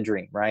kind of the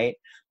dream, right?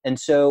 And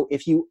so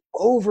if you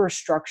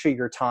overstructure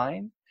your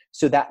time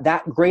so that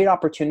that great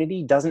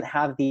opportunity doesn't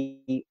have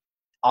the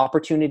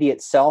opportunity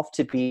itself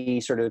to be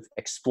sort of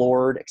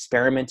explored,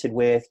 experimented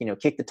with, you know,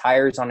 kick the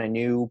tires on a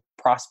new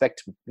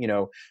prospect, you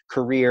know,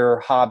 career,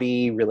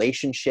 hobby,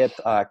 relationship,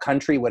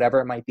 country,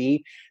 whatever it might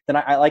be, then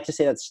I like to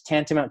say that's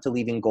tantamount to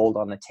leaving gold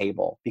on the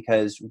table.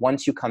 Because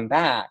once you come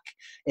back,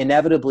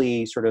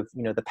 inevitably sort of,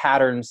 you know, the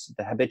patterns,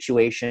 the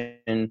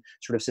habituation,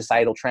 sort of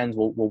societal trends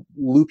will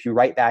loop you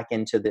right back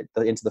into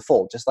the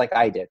fold, just like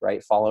I did,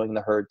 right? Following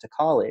the herd to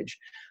college.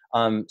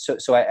 So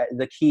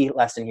the key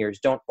lesson here is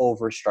don't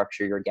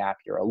overstructure your gap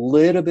year. A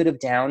little bit of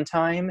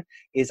downtime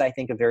is, I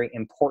think, a very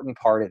important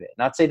part of it.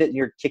 Not say that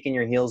you're kicking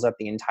your heels up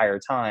the entire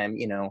time,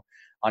 you know,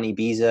 on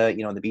Ibiza,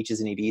 you know, the beaches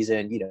in Ibiza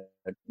and, you know,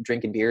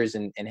 drinking beers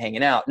and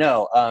hanging out.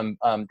 No,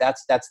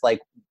 that's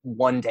like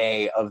one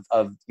day of,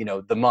 you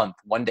know, the month,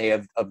 one day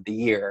of the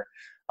year.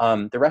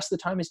 The rest of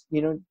the time is,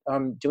 you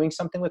know, doing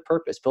something with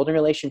purpose, building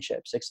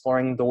relationships,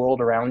 exploring the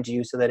world around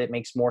you so that it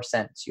makes more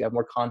sense. You have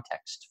more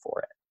context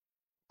for it.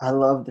 I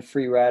love the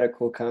free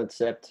radical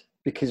concept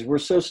because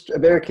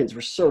Americans,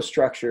 we're so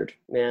structured,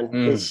 man,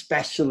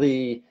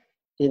 especially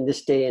in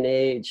this day and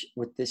age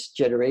with this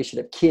generation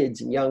of kids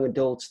and young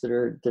adults that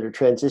are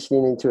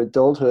transitioning into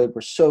adulthood.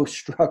 We're so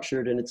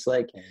structured, and it's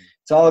like,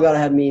 it's all got to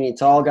have meaning.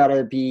 It's all got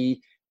to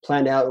be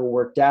planned out and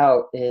worked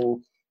out.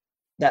 And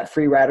that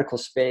free radical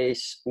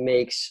space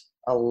makes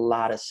a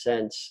lot of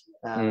sense.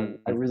 I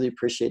really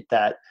appreciate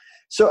that.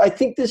 So I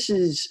think this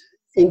is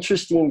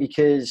interesting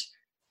because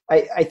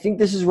I think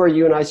this is where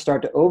you and I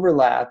start to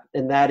overlap,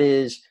 and that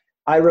is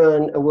I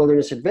run a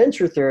wilderness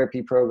adventure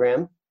therapy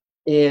program,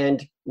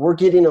 and we're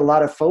getting a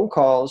lot of phone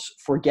calls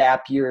for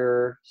gap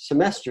year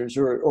semesters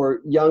or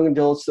young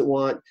adults that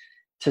want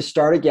to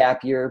start a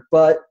gap year.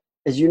 But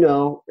as you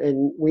know,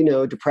 and we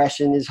know,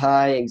 depression is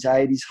high,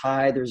 anxiety is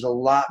high. There's a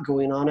lot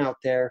going on out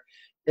there.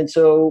 And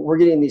so we're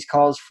getting these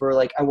calls for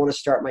like, I want to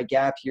start my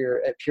gap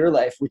year at Pure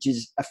Life, which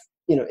is,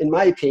 you know, in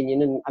my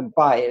opinion, and I'm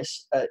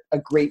biased, a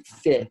great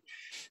fit.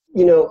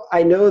 You know,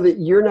 I know that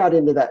you're not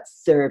into that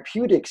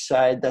therapeutic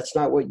side. That's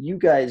not what you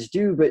guys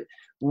do, but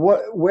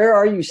where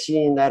are you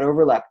seeing that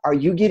overlap? Are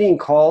you getting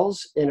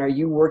calls and are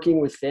you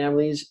working with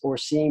families or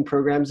seeing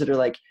programs that are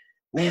like,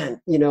 man,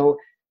 you know,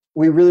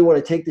 we really want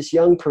to take this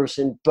young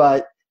person,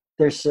 but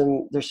there's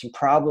some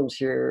problems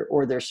here,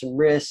 or there's some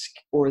risk,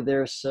 or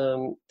there's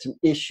some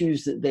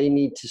issues that they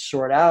need to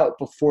sort out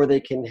before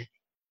they can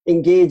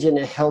engage in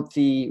a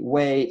healthy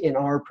way in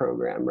our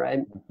program, right?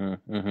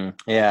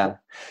 Yeah,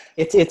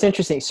 it's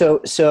interesting.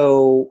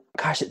 So,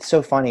 gosh, it's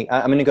so funny.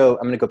 I'm gonna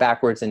go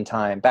backwards in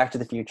time, Back to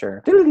the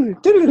Future. For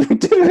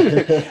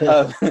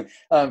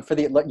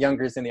the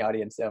youngers in the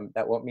audience,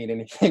 that won't mean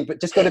anything, but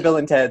just go to Bill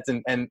and Ted's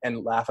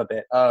and laugh a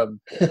bit.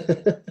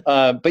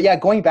 But yeah,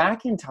 going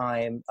back in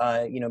time,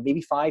 you know,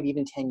 maybe 5,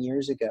 even 10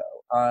 years ago.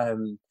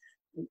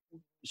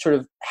 Sort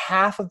of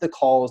half of the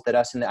calls that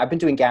I've been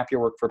doing gap year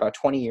work for about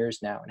 20 years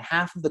now, and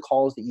half of the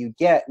calls that you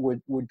get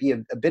would be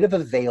a bit of a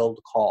veiled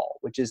call,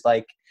 which is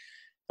like,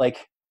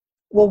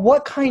 well,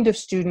 what kind of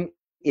student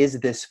is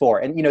this for?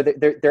 And, you know,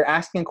 they're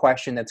asking a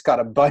question that's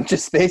got a bunch of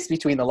space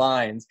between the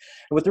lines.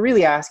 And what they're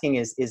really asking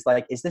is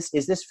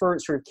this for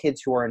sort of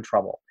kids who are in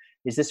trouble?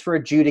 Is this for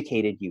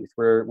adjudicated youth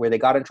where they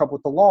got in trouble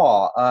with the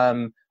law?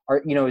 Are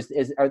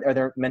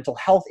there mental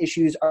health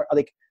issues? Are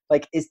like,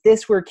 is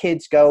this where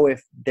kids go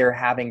if they're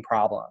having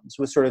problems?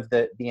 Was sort of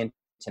the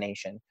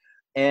intonation.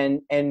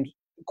 And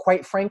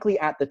quite frankly,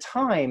 at the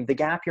time, the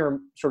gap year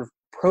sort of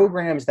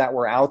programs that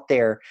were out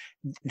there,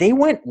 they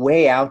went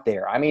way out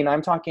there. I mean,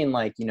 I'm talking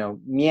like, you know,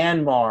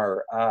 Myanmar,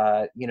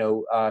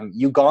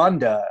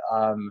 Uganda,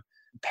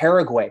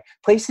 Paraguay,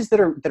 places that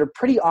are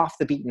pretty off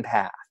the beaten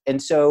path.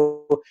 And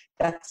so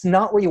that's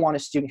not where you want a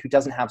student who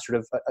doesn't have sort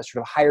of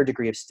a higher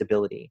degree of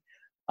stability.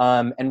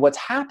 And what's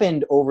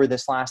happened over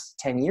this last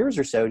 10 years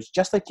or so is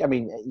just like, I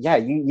mean, yeah,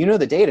 you know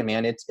the data,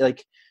 man. It's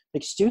like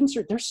students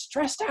they're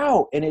stressed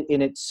out, and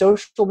it's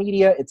social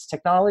media, it's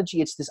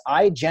technology, it's this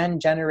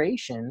iGen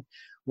generation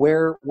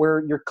where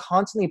you're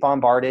constantly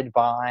bombarded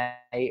by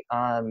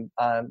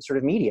sort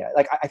of media.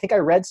 Like I think I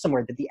read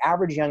somewhere that the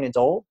average young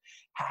adult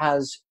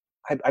has,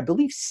 I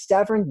believe,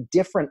 7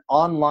 different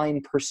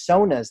online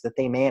personas that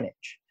they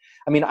manage.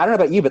 I mean, I don't know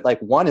about you, but like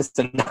 1 is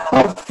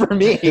enough for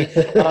me.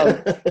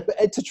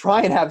 To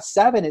try and have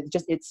 7,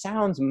 it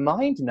sounds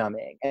mind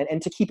numbing.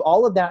 And to keep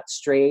all of that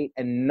straight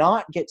and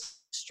not get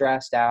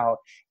stressed out,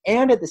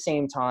 and at the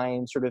same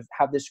time sort of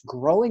have this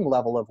growing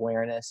level of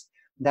awareness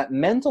that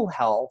mental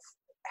health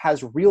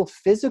has real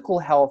physical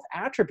health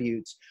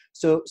attributes.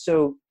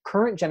 So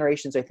current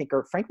generations, I think,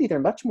 they're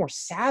much more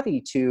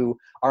savvy to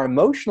our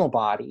emotional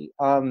body,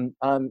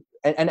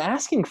 and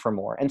asking for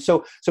more. And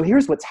so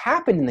here's what's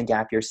happened in the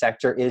gap year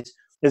sector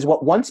is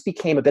what once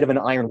became a bit of an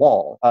iron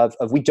wall of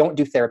we don't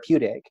do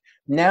therapeutic,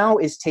 now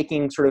is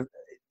taking sort of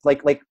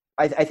like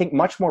I think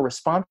much more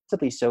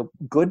responsibly so,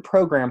 good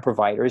program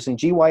providers, and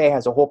GYA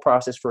has a whole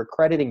process for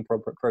accrediting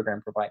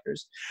program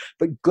providers,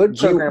 but good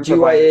program GYA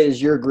providers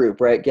is your group,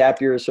 right?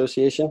 Gap Year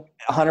Association?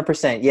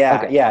 100%.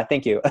 Yeah. Okay. Yeah.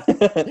 Thank you.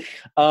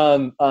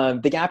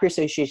 The Gap Year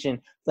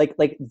Association,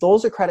 like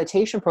those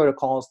accreditation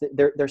protocols,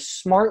 they're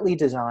smartly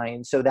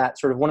designed so that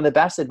sort of one of the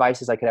best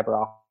advices I could ever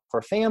offer for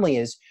a family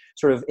is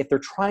sort of, if they're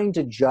trying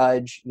to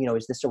judge,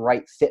 is this a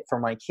right fit for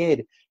my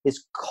kid,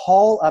 is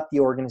call up the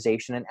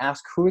organization and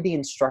ask who are the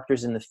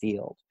instructors in the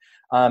field.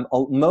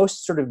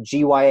 Most sort of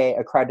GYA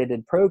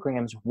accredited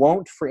programs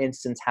won't, for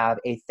instance, have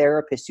a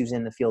therapist who's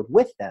in the field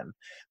with them,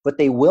 but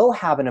they will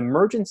have an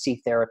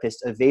emergency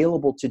therapist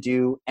available to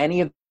do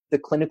any of the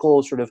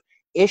clinical sort of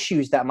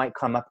issues that might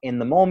come up in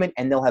the moment,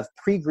 and they'll have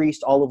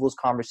pre-greased all of those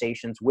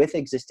conversations with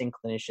existing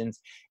clinicians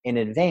in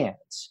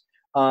advance.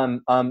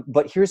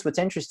 But here's what's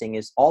interesting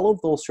is all of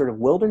those sort of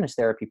wilderness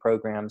therapy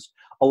programs,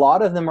 a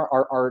lot of them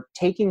are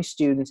taking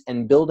students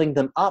and building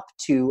them up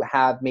to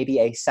have maybe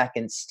a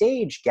second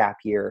stage gap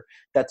year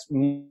that's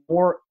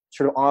more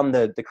sort of on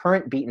the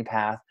current beaten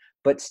path,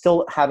 but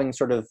still having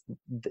sort of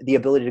the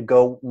ability to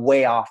go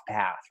way off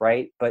path,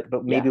 right? But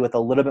maybe with a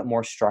little bit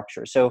more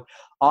structure. So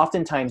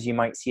oftentimes you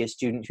might see a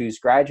student who's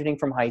graduating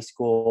from high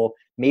school,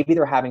 maybe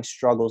they're having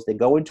struggles, they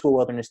go into a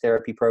wilderness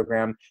therapy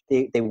program,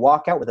 they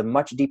walk out with a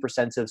much deeper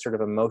sense of sort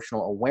of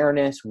emotional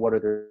awareness, what are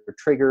their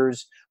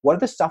triggers, what are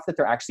the stuff that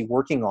they're actually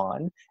working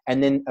on,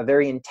 and then a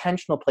very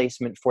intentional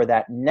placement for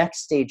that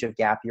next stage of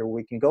gap year where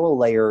we can go a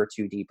layer or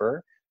two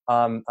deeper.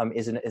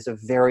 Is a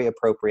very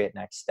appropriate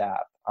next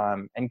step.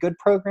 And good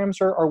programs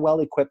are well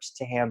equipped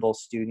to handle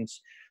students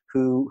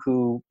who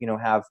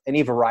have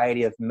any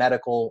variety of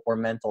medical or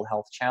mental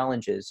health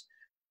challenges.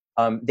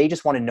 They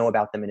just want to know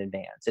about them in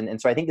advance.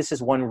 And so I think this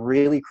is one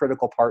really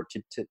critical part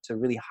to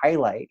really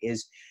highlight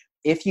is,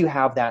 if you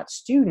have that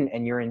student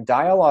and you're in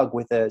dialogue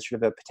with a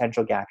sort of a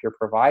potential gap year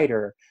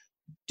provider,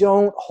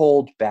 don't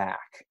hold back.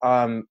 We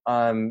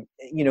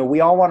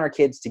all want our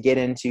kids to get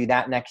into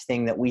that next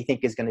thing that we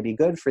think is going to be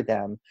good for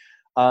them.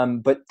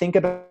 But think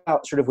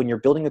about sort of when you're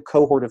building a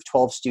cohort of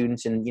 12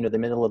 students in, the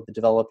middle of the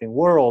developing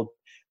world,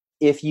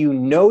 if you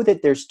know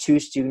that there's 2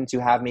 students who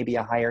have maybe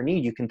a higher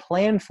need, you can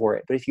plan for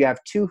it. But if you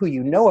have 2 who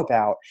you know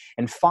about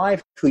and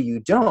 5 who you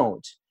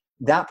don't,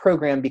 that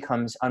program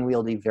becomes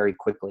unwieldy very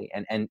quickly,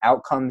 and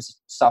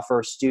outcomes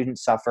suffer,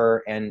 students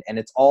suffer, and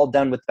it's all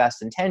done with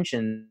best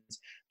intentions.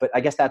 But I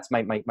guess that's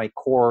my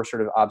core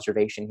sort of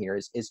observation here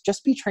is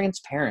just be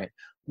transparent.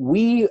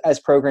 We as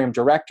program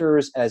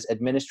directors, as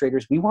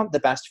administrators, we want the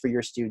best for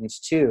your students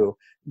too.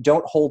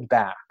 Don't hold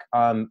back.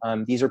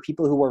 These are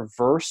people who are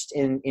versed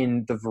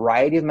in the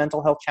variety of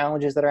mental health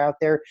challenges that are out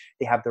there.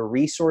 They have the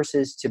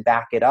resources to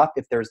back it up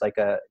if there's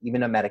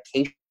even a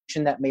medication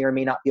that may or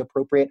may not be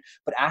appropriate,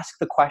 but ask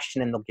the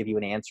question and they'll give you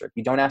an answer. If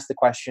you don't ask the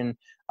question,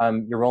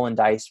 you're rolling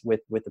dice with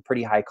a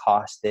pretty high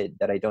cost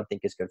that I don't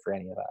think is good for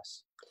any of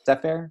us. Is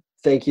that fair?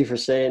 Thank you for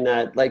saying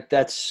that.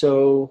 That's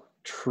so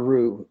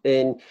true.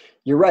 And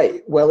you're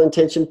right.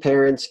 Well-intentioned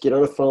parents get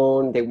on a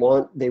phone. They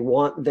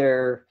want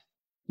their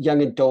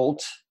young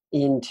adult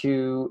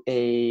into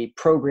a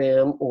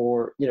program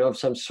or, of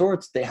some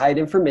sorts. They hide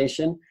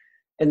information.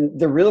 And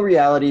the real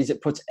reality is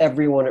it puts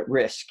everyone at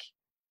risk.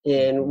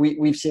 And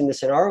we've seen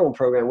this in our own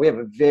program. We have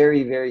a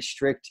very, very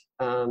strict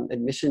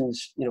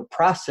admissions,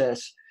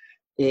 process,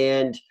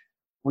 and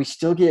we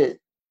still get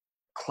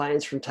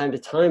clients from time to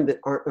time that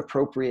aren't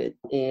appropriate.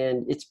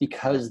 And it's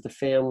because the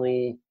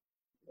family,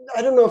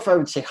 I don't know if I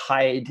would say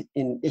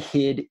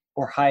hid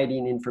or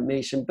hiding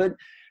information, but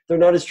they're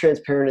not as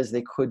transparent as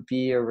they could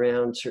be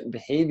around certain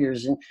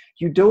behaviors. And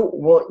you don't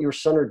want your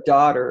son or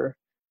daughter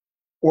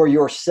or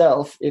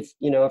yourself, if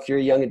you're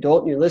a young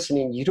adult and you're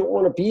listening, you don't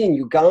want to be in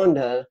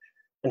Uganda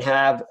and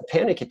have a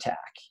panic attack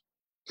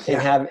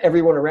and have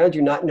everyone around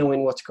you not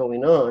knowing what's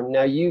going on.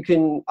 Now, you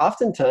can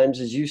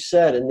oftentimes, as you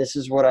said, and this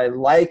is what I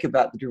like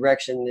about the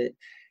direction that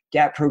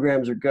GAP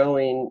programs are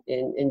going,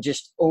 and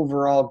just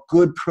overall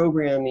good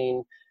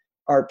programming,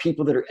 are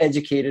people that are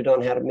educated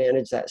on how to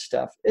manage that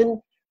stuff. And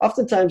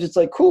oftentimes it's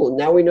like, cool,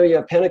 now we know you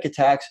have panic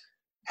attacks.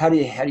 How do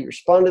you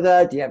respond to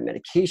that? Do you have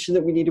medication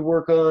that we need to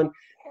work on?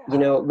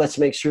 Let's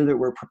make sure that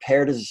we're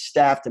prepared as a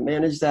staff to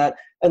manage that.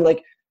 And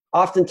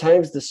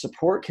oftentimes the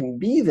support can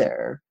be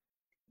there,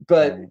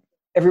 but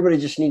everybody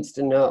just needs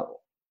to know.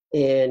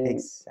 And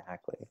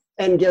exactly.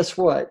 And guess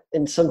what?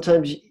 And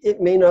sometimes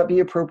it may not be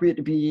appropriate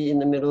to be in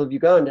the middle of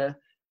Uganda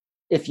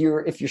if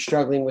you're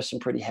struggling with some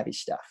pretty heavy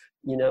stuff,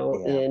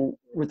 and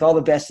with all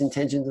the best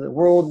intentions in the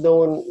world, no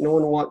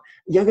one want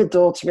young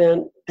adults,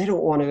 man, they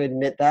don't want to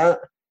admit that.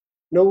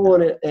 No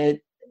one at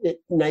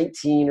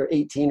 19 or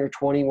 18 or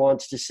 20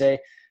 wants to say,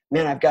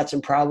 man, I've got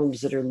some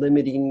problems that are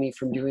limiting me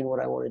from doing what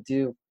I want to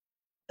do.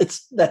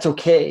 That's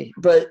okay.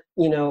 But,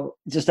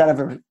 just out of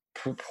a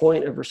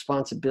point of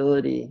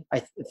responsibility,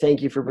 I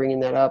thank you for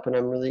bringing that up.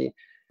 And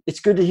it's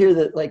good to hear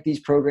that these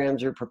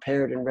programs are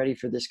prepared and ready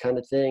for this kind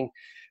of thing.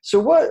 So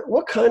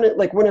what kind of,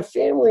 when a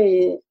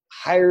family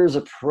hires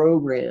a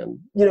program,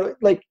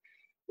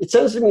 it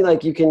sounds to me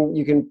like you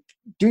can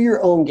do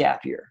your own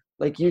gap year.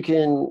 like you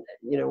can,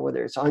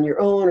 whether it's on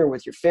your own or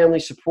with your family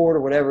support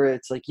or whatever,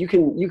 it's like you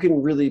can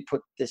really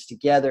put this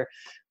together.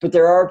 But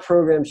there are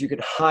programs you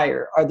could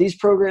hire. Are these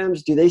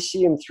programs, do they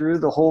see them through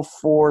the whole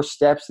 4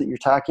 steps that you're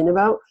talking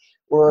about?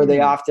 Or are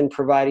they often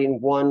providing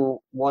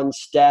one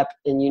step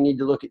and you need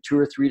to look at 2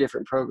 or 3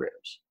 different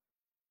programs?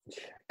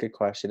 Good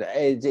question.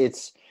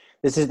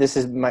 This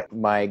is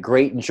my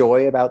great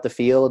joy about the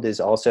field is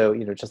also,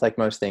 just like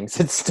most things,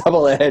 it's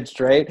double-edged,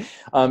 right?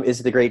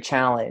 Is the great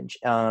challenge.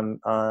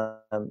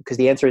 Because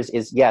the answer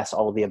is yes,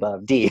 all of the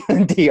above. D,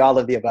 all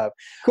of the above.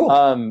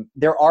 Cool.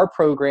 There are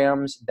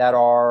programs that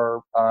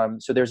are,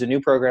 so there's a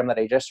new program that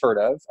I just heard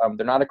of.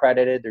 They're not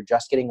accredited. They're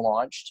just getting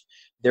launched.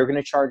 They're going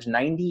to charge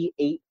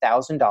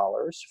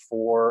 $98,000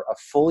 for a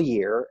full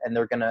year, and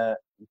they're going to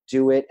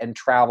do it and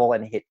travel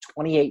and hit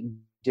 28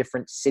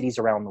 different cities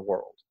around the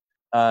world.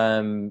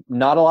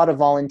 Not a lot of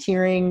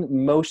volunteering,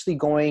 mostly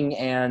going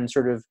and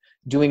sort of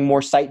doing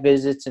more site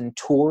visits and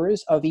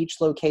tours of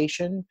each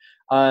location.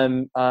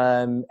 And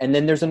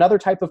then there's another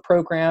type of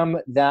program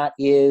that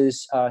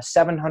is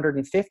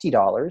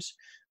 $750,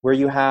 where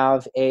you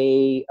have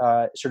a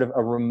sort of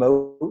a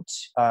remote,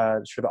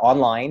 sort of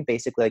online,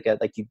 basically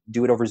like you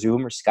do it over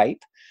Zoom or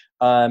Skype.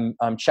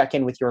 Check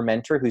in with your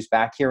mentor who's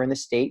back here in the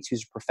States,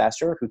 who's a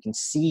professor who can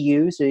see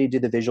you, so you do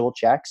the visual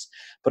checks.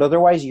 But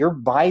otherwise, you're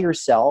by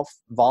yourself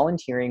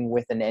volunteering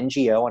with an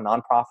NGO, a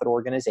nonprofit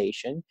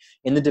organization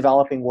in the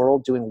developing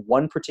world, doing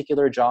one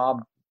particular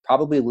job,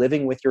 probably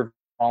living with your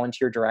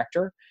volunteer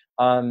director,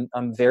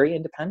 very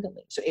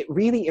independently. So it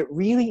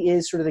really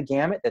is sort of the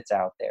gamut that's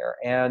out there.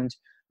 And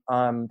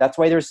that's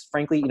why there's,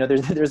 frankly,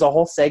 there's a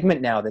whole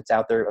segment now that's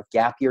out there of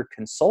gap year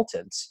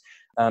consultants.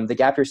 The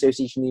Gap Year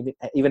Association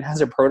even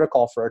has a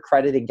protocol for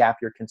accrediting gap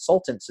year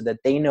consultants so that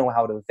they know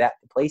how to vet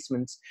the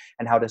placements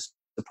and how to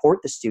support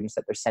the students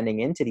that they're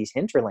sending into these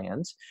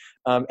hinterlands.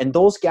 And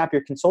those gap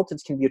year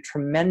consultants can be a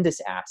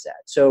tremendous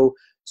asset. So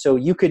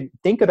you could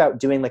think about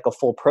doing like a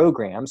full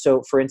program.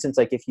 So for instance,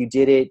 like if you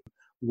did it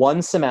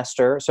one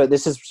semester, so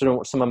this is sort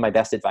of some of my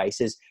best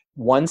advice is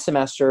one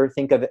semester,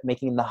 think of it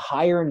making the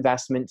higher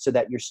investment so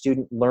that your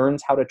student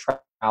learns how to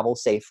travel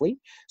safely,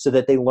 so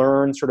that they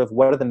learn sort of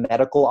what are the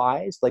medical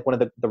eyes. Like one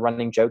of the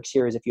running jokes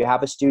here is if you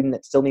have a student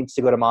that still needs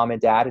to go to mom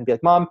and dad and be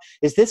like, Mom,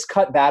 is this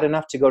cut bad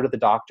enough to go to the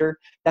doctor?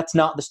 That's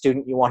not the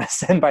student you want to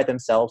send by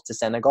themselves to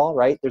Senegal,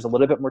 right? There's a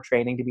little bit more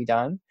training to be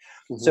done.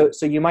 Mm-hmm.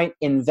 So you might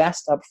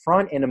invest up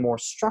front in a more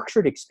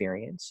structured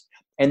experience.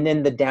 And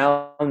then the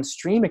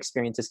downstream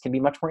experiences can be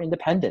much more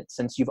independent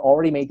since you've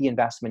already made the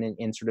investment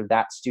in sort of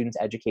that student's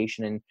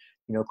education in,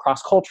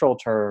 cross-cultural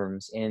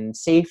terms, in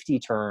safety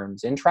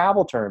terms, in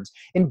travel terms,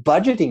 in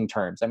budgeting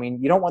terms. I mean,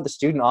 you don't want the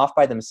student off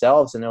by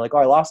themselves and they're like, oh,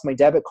 I lost my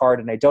debit card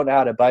and I don't know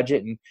how to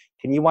budget. And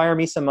can you wire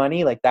me some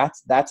money? Like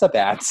that's a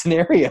bad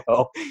scenario.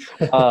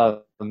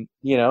 So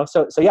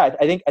yeah,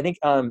 I think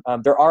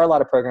there are a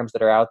lot of programs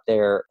that are out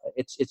there.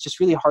 It's just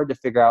really hard to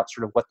figure out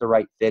sort of what the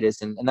right fit is.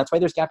 And that's why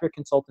there's gap year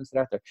consultants that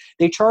are out there.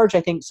 They charge,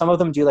 I think some of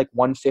them do like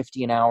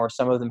 $150 an hour.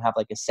 Some of them have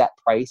like a set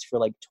price for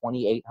like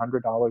 $2,800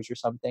 or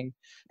something.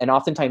 And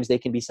oftentimes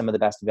they can be some of the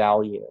best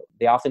value.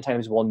 They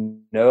oftentimes will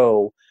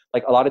know,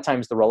 like a lot of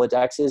times the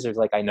Rolodexes are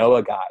like, I know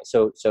a guy.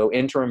 So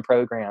interim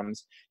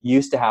programs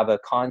used to have a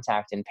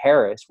contact in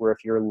Paris where if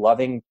you're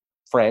loving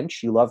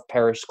French, you love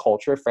Paris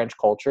culture, French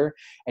culture,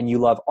 and you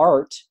love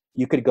art,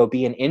 you could go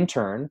be an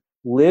intern,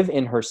 live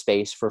in her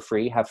space for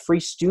free, have free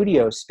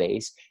studio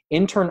space,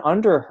 intern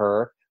under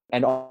her,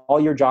 and all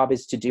your job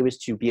is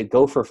to be a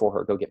gopher for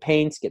her. Go get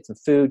paints, get some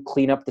food,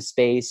 clean up the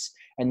space,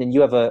 and then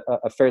you have a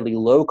fairly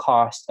low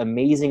cost,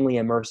 amazingly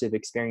immersive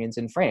experience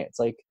in France.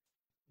 Like,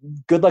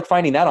 good luck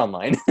finding that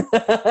online.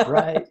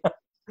 Right.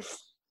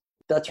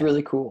 That's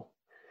really cool.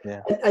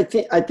 Yeah. I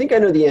think I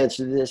know the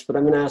answer to this, but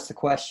I'm going to ask the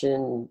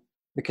question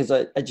because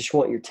I just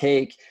want your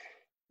take.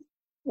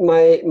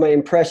 My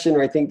impression,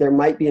 or I think there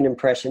might be an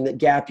impression that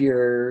gap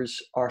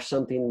years are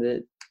something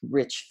that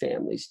rich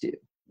families do,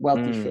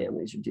 wealthy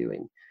families are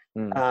doing.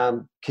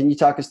 Can you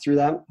talk us through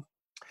that?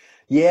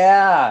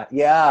 Yeah.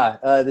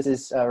 This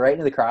is right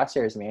into the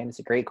crosshairs, man. It's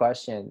a great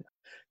question.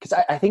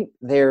 Because I think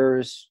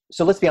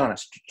so let's be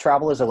honest,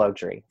 travel is a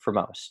luxury for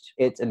most.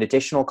 It's an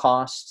additional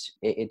cost.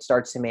 It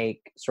starts to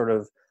make sort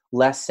of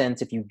less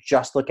sense if you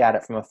just look at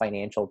it from a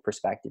financial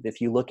perspective.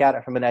 If you look at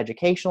it from an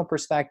educational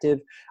perspective,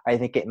 I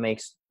think it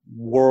makes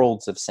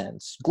worlds of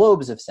sense,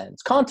 globes of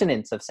sense,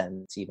 continents of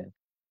sense even.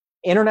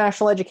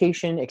 International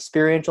education,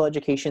 experiential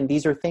education,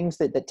 these are things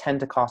that tend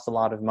to cost a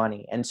lot of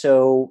money. And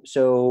so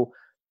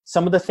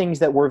some of the things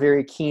that we're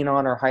very keen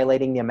on are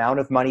highlighting the amount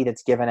of money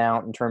that's given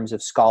out in terms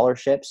of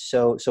scholarships.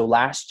 So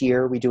last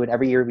year,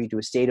 every year we do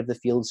a state of the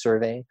field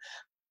survey.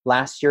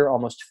 Last year,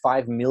 almost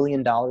 $5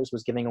 million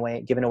was given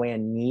away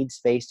in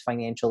needs-based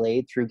financial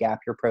aid through gap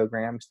year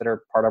programs that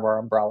are part of our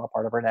umbrella,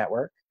 part of our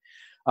network.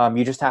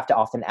 You just have to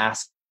often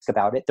ask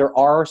about it. There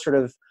are sort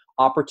of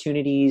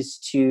opportunities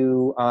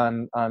to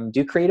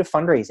do creative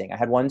fundraising. I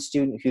had one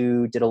student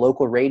who did a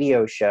local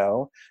radio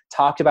show,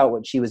 talked about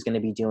what she was going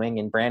to be doing,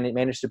 and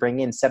managed to bring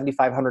in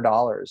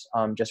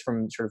 $7,500 just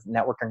from sort of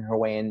networking her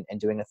way in and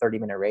doing a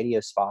 30-minute radio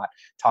spot,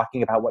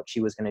 talking about what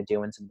she was going to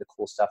do and some of the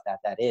cool stuff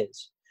that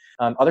is.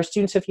 Other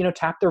students have,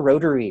 tapped their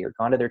Rotary or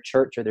gone to their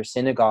church or their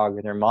synagogue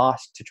or their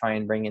mosque to try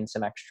and bring in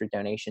some extra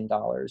donation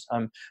dollars.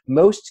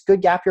 Most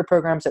good gap year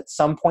programs at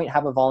some point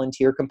have a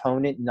volunteer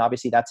component, and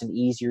obviously that's an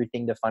easier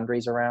thing to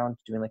fundraise around,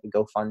 doing like a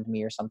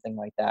GoFundMe or something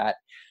like that.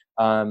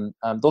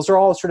 Those are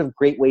all sort of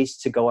great ways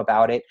to go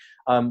about it.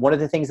 One of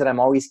the things that I'm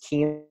always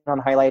keen on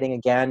highlighting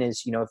again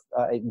is,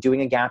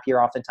 doing a gap year,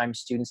 oftentimes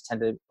students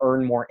tend to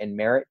earn more in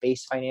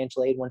merit-based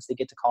financial aid once they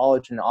get to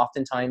college, and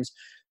oftentimes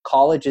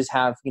colleges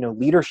have,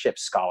 leadership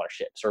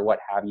scholarships or what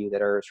have you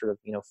that are sort of,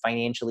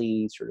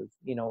 financially sort of,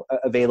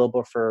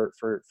 available for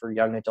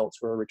young adults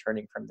who are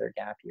returning from their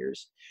gap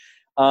years.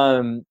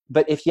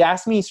 But if you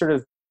ask me sort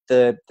of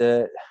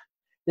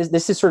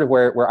this is sort of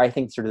where I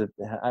think sort of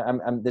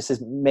this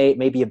is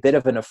maybe a bit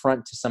of an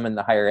affront to some in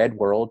the higher ed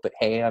world, but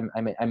hey, I'm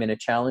in a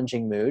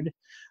challenging mood.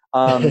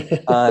 You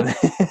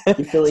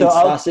feeling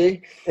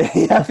saucy?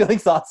 Yeah, feeling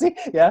saucy.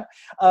 Yeah.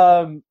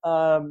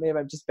 Maybe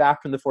I'm just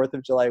back from the 4th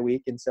of July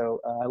week, and so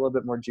a little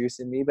bit more juice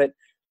in me. But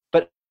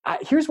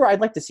here's where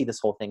I'd like to see this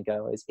whole thing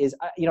go. Is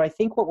I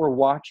think what we're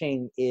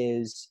watching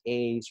is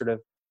a sort of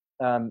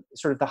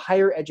the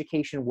higher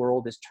education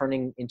world is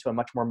turning into a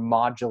much more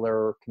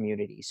modular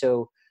community.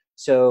 So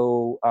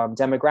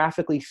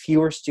demographically,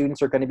 fewer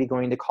students are going to be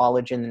going to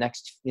college in the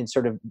next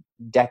sort of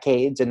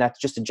decades, and that's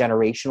just a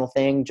generational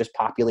thing, just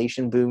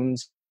population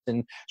booms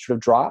and sort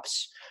of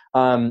drops.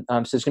 So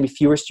there's going to be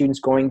fewer students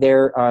going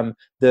there.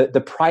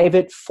 The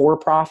private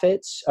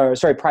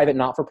private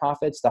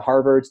not-for-profits, the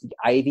Harvards, the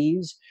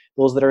Ivies,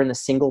 those that are in the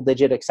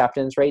single-digit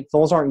acceptance rate,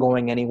 those aren't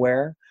going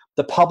anywhere.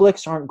 The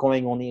publics aren't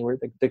going anywhere.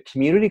 The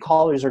community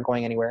colleges are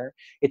going anywhere.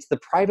 It's the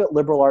private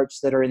liberal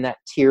arts that are in that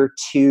tier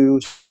 2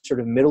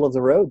 sort of middle of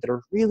the road that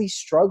are really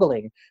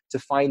struggling to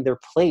find their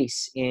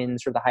place in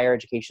sort of the higher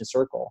education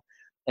circle.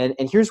 And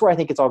here's where I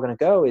think it's all going to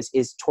go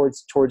is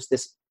towards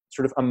this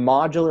sort of a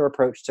modular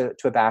approach to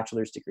a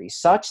bachelor's degree,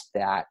 such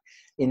that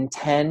in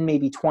 10,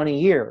 maybe 20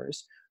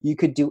 years, you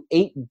could do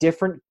 8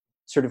 different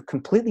sort of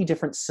completely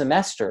different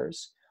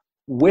semesters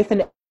with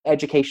an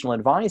educational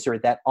advisor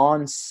that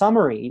on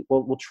summary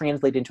will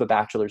translate into a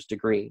bachelor's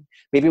degree.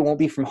 Maybe it won't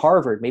be from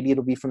Harvard, maybe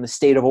it'll be from the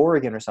state of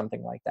Oregon or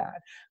something like that.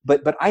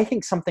 But I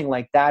think something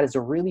like that is a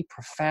really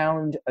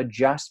profound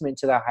adjustment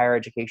to the higher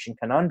education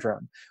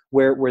conundrum,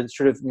 where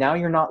sort of now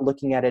you're not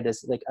looking at it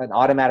as like an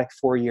automatic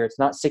 4-year, it's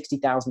not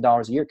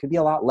 $60,000 a year, it could be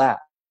a lot less.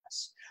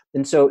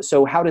 And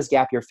so how does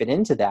gap year fit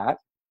into that?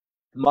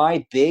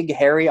 My big,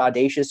 hairy,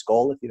 audacious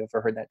goal, if you've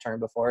ever heard that term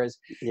before, is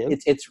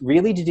it's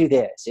really to do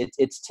this.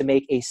 It's to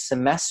make a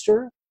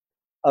semester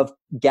of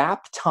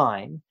gap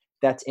time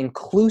that's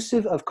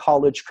inclusive of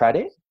college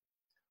credit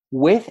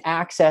with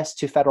access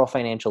to federal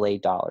financial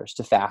aid dollars,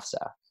 to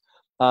FAFSA.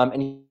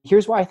 And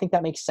here's why I think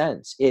that makes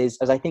sense, is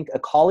as I think a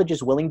college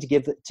is willing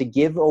to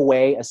give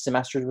away a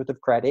semester's worth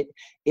of credit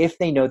if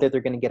they know that they're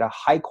going to get a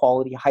high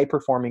quality, high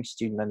performing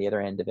student on the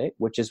other end of it,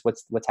 which is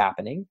what's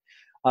happening.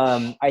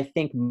 I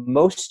think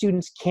most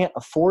students can't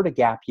afford a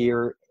gap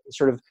year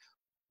sort of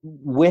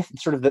with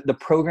sort of the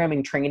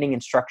programming, training,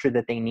 and structure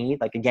that they need.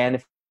 Like, again,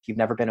 if you've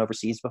never been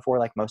overseas before,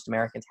 like most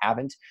Americans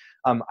haven't,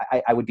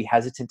 I would be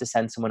hesitant to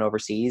send someone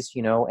overseas,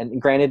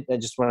 and granted, I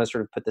just want to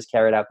sort of put this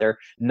carrot out there.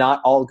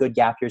 Not all good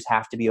gap years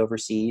have to be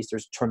overseas.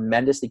 There's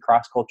tremendously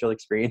cross-cultural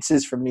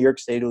experiences from New York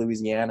State to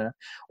Louisiana,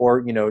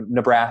 or,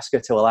 Nebraska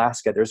to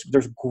Alaska.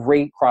 There's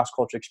great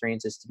cross-cultural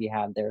experiences to be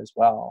had there as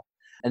well.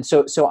 And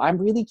so I'm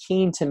really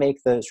keen to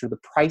make the sort of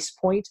the price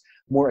point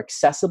more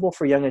accessible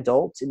for young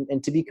adults.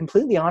 And to be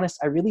completely honest,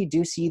 I really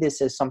do see this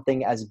as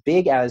something as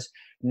big as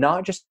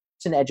not just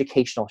an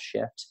educational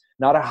shift,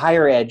 not a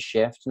higher ed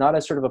shift, not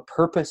a sort of a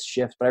purpose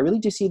shift, but I really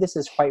do see this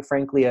as, quite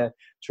frankly, a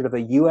sort of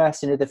a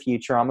U.S. into the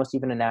future, almost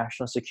even a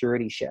national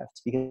security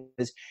shift.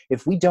 Because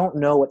if we don't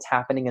know what's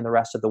happening in the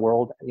rest of the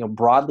world,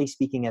 broadly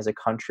speaking as a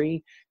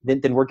country,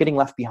 then we're getting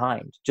left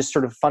behind. Just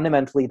sort of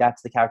fundamentally,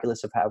 that's the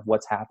calculus of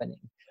what's happening.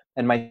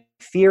 And my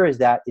fear is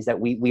that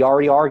we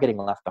already are getting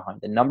left behind.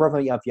 The number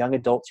of young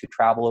adults who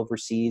travel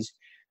overseas,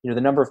 the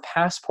number of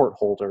passport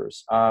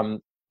holders,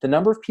 the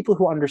number of people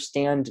who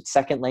understand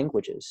second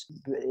languages.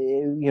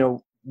 The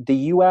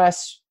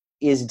U.S.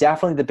 is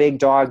definitely the big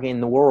dog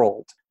in the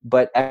world,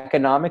 but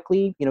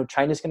economically,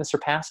 China's going to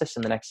surpass us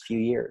in the next few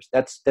years.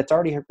 That's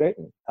already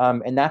written,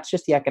 and that's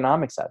just the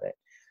economics of it.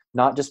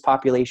 Not just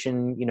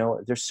population,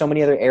 there's so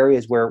many other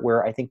areas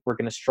where I think we're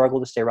going to struggle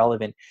to stay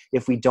relevant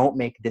if we don't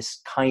make this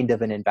kind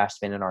of an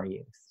investment in our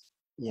youth.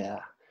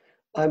 Yeah,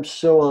 I'm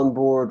so on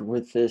board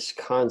with this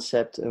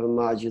concept of a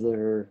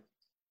modular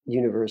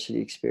university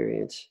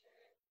experience.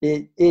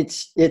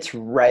 It's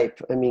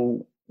ripe. I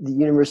mean, the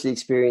university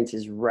experience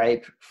is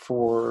ripe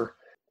for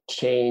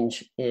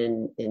change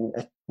in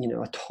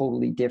a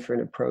totally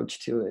different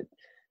approach to it.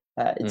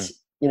 It's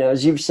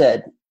as you've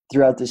said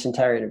throughout this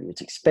entire interview,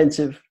 it's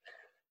expensive.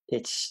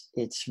 it's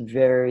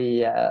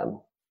very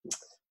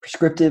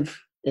prescriptive,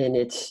 and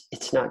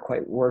it's not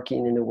quite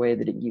working in the way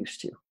that it used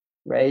to,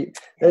 right?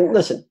 And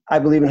listen, I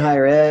believe in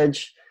higher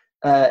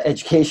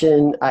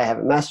education. I have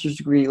a master's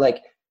degree.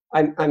 Like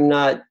I'm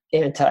not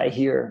anti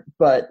here,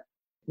 but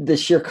the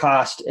sheer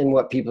cost and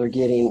what people are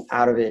getting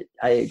out of it,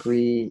 I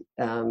agree.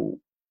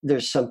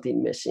 There's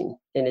something missing,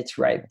 and it's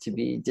ripe to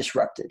be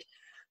disrupted.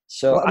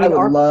 So Well, I mean,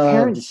 I would love to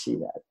parents, see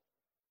that.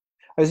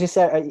 I was going to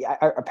say,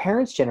 our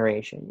parents'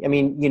 generation. I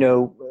mean, you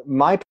know,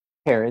 my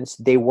parents,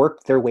 they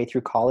worked their way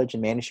through college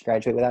and managed to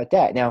graduate without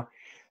debt. Now,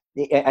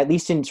 at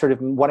least in sort of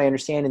what I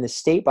understand in the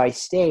state by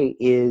state,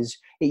 is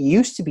it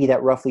used to be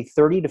that roughly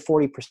 30 to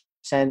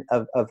 40%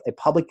 of a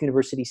public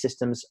university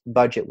system's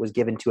budget was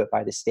given to it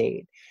by the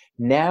state.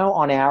 Now,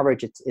 on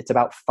average, it's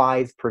about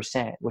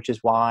 5%, which is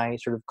why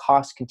sort of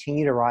costs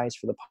continue to rise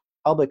for the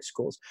public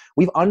schools.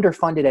 We've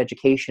underfunded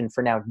education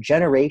for now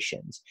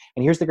generations.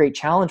 And here's the great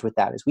challenge with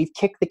that is we've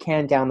kicked the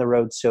can down the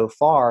road so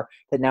far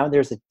that now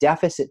there's a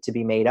deficit to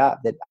be made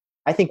up that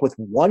I think with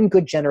one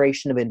good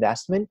generation of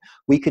investment,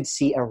 we could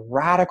see a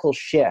radical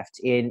shift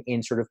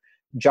in sort of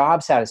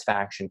job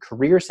satisfaction,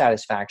 career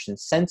satisfaction,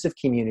 sense of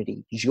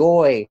community,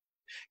 joy,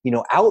 you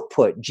know,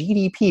 output,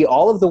 GDP,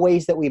 all of the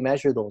ways that we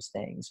measure those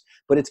things.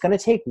 But it's going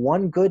to take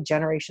one good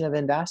generation of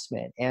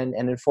investment. And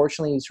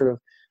unfortunately, sort of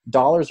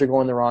dollars are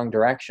going the wrong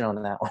direction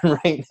on that one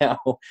right now.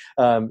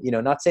 You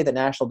know, not to say that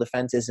national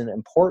defense isn't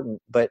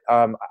important, but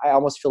I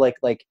almost feel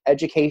like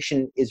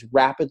education is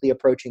rapidly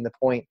approaching the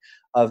point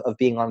of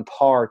being on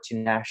par to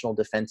national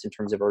defense in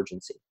terms of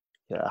urgency.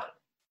 Yeah.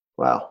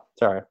 Wow.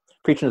 Sorry,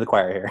 preaching to the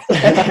choir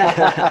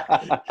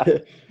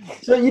here.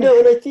 So, you know,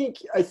 and I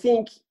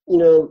think, you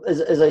know,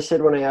 as I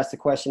said, when I asked the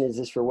question, is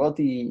this for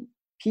wealthy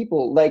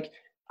people? Like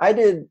I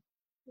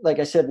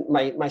said,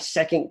 my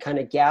second kind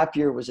of gap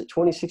year was at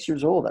 26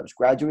 years old. I was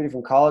graduated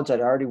from college. I'd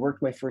already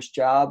worked my first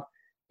job,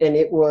 and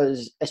it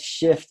was a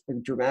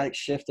dramatic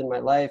shift in my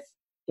life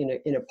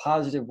in a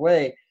positive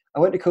way. I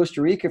went to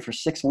Costa Rica for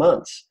 6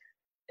 months,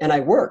 and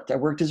I worked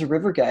as a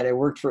river guide. I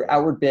worked for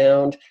Outward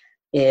Bound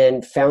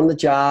and found the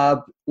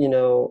job. You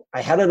know,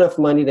 I had enough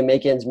money to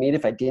make ends meet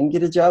if I didn't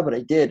get a job, but I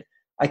did.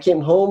 I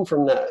came home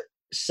from the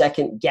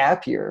second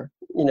gap year,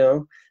 you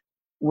know,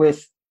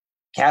 with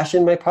cash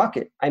in my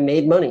pocket. I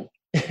made money.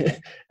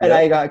 And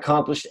I got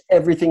accomplished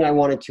everything I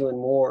wanted to and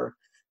more,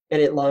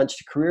 and it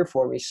launched a career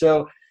for me.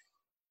 So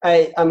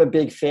I'm a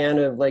big fan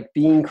of like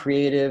being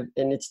creative,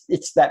 and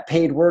it's that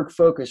paid work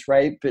focus,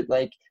 right? But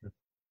like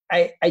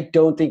I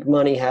don't think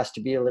money has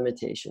to be a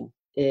limitation,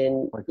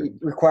 and it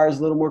requires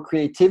a little more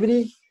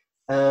creativity.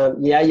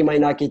 Yeah, you might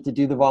not get to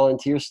do the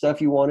volunteer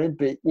stuff you wanted,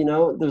 but you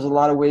know, there's a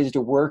lot of ways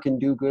to work and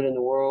do good in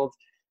the world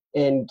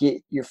and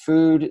get your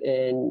food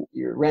and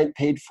your rent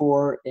paid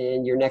for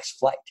and your next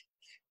flight.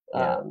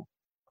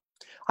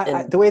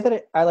 The way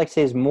that I like to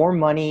say is more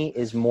money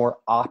is more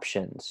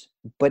options,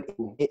 but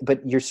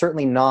you're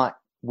certainly not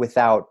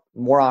without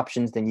more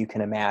options than you can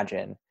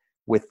imagine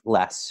with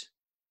less.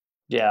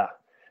 Yeah.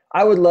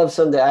 I would love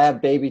someday, I have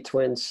baby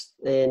twins,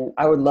 and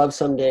I would love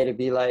someday to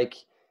be like,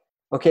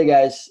 okay,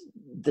 guys,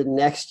 the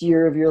next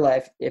year of your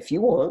life, if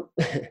you want,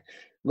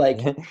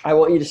 like, I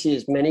want you to see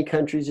as many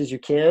countries as you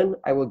can.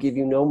 I will give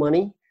you no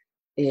money,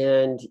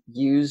 and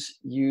use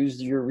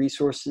your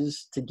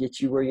resources to get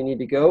you where you need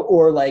to go.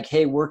 Or like,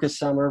 hey, work a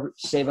summer,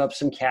 save up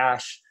some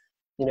cash.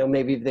 You know,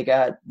 maybe they've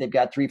got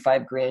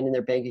 $3-5 grand in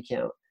their bank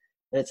account,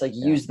 and it's like,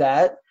 use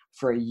that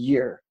for a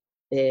year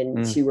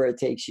and see where it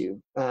takes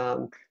you.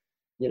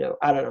 You know,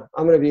 I don't know.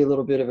 I'm going to be a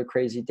little bit of a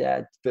crazy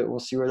dad, but we'll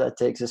see where that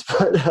takes us.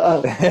 But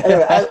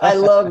anyway, I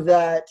love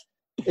that.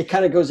 It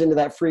kind of goes into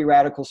that free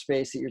radical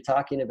space that you're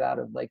talking about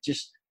of like,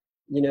 just,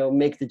 you know,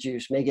 make the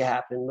juice, make it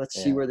happen. Let's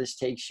see where this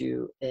takes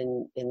you,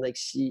 and like,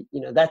 see,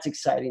 you know, that's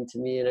exciting to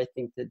me. And I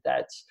think that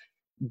that's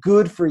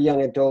good for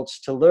young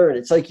adults to learn.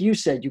 It's like you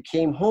said, you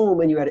came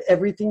home and you had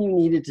everything you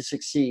needed to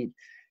succeed.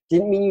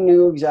 Didn't mean you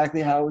knew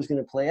exactly how it was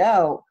going to play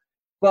out,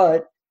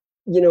 but,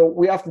 you know,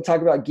 we often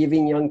talk about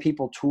giving young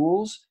people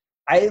tools.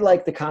 I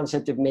like the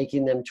concept of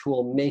making them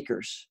tool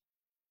makers.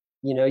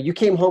 You know, you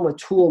came home a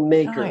tool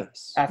maker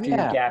after your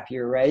gap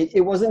year, right?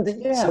 It wasn't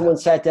that someone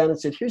sat down and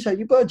said, here's how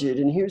you budget,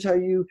 and here's how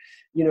you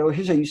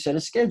set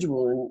a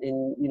schedule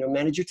and you know,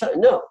 manage your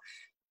time. No,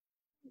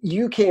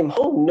 you came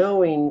home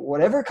knowing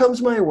whatever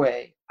comes my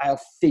way,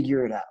 I'll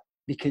figure it out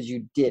because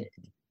you did it.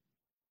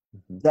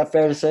 Is that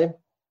fair to say?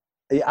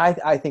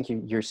 I think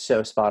you're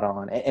so spot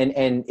on.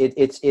 And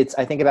it's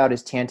I think about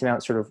as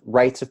tantamount sort of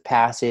rites of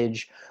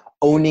passage,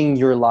 owning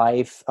your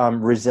life,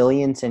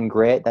 resilience and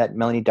grit, that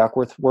Melanie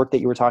Duckworth work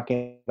that you were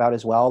talking about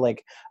as well.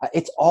 Like,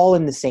 it's all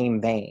in the same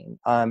vein.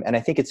 And I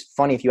think it's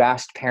funny, if you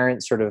asked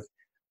parents sort of,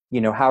 you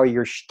know, how are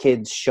your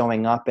kids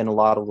showing up in a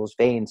lot of those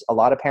veins? A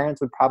lot of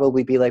parents would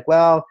probably be like,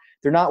 well,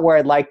 they're not where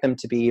I'd like them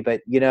to be,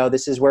 but you know,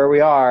 this is where we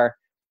are.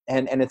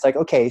 And it's like,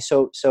 okay,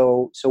 so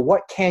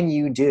what can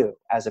you do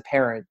as a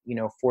parent, you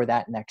know, for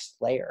that next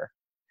layer?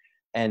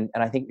 And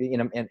I think, you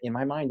know, in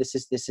my mind, this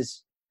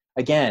is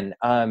again,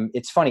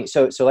 it's funny.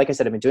 So like I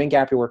said, I've been doing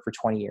gap year work for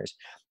 20 years.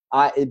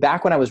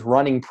 back when I was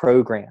running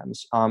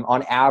programs,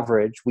 on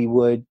average, we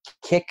would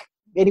kick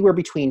anywhere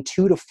between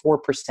 2 to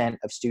 4%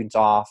 of students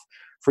off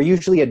for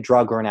usually a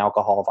drug or an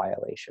alcohol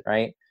violation,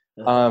 right?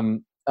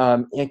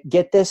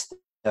 Get this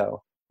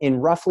though, in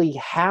roughly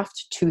half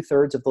to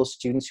 2/3 of those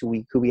students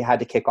who we had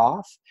to kick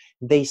off,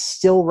 they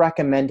still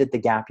recommended the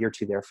gap year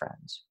to their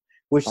friends.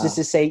 Which is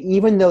to say,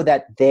 even though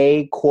that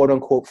they quote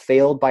unquote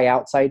failed by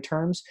outside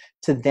terms,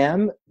 to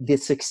them, the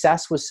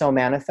success was so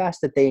manifest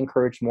that they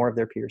encouraged more of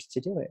their peers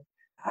to do it.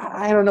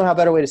 I don't know how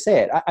better way to say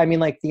it. I mean,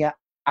 like the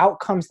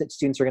outcomes that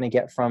students are going to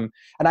get from,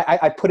 and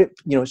I put it,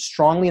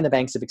 strongly in the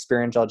banks of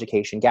experiential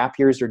education. Gap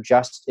years are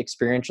just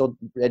experiential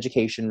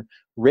education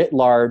writ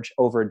large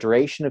over a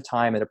duration of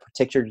time at a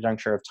particular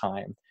juncture of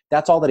time.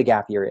 That's all that a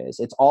gap year is.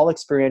 It's all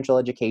experiential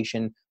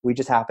education. We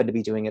just happen to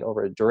be doing it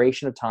over a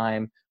duration of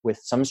time with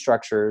some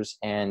structures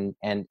and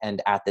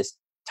at this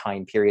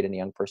time period in a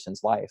young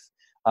person's life.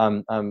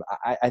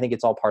 I think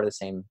it's all part of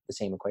the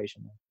same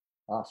equation.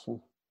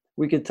 Awesome.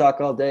 We could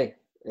talk all day,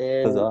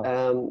 and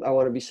I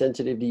want to be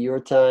sensitive to your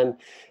time.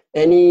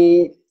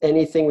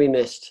 Anything we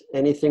missed?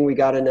 Anything we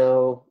got to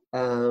know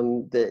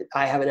that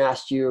I haven't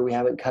asked you or we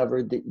haven't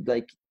covered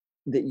that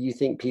you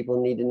think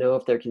people need to know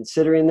if they're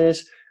considering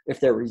this? If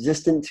they're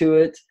resistant to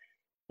it,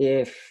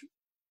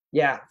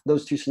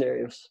 those two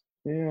scenarios.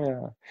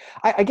 Yeah,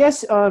 I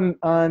guess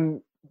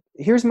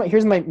here's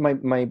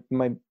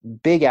my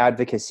big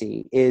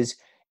advocacy is,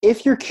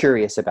 if you're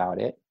curious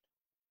about it,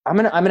 I'm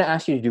gonna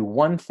ask you to do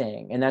one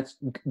thing, and that's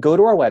go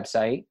to our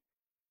website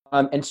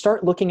and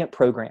start looking at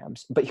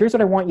programs. But here's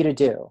what I want you to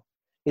do: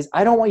 is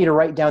I don't want you to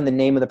write down the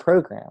name of the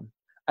program.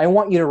 I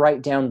want you to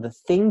write down the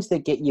things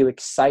that get you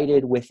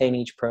excited within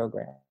each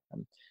program.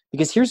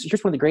 Because here's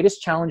one of the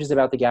greatest challenges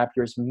about the gap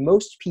year is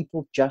most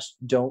people just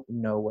don't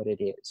know what it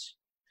is.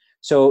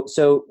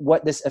 So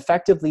what this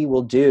effectively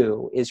will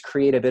do is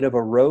create a bit of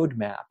a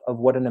roadmap of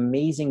what an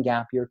amazing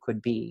gap year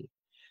could be.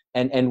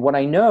 And what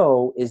I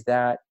know is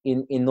that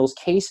in those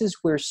cases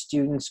where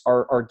students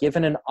are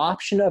given an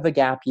option of a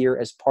gap year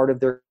as part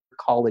of their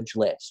college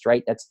list,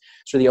 right? That's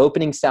sort of the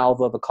opening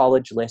salvo of a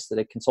college list that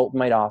a consultant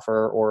might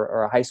offer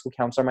or a high school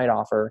counselor might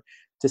offer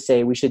to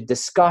say, we should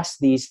discuss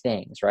these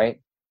things, right?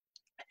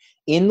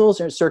 In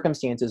those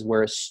circumstances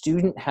where a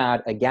student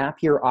had a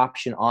gap year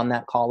option on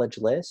that college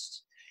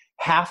list,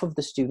 half of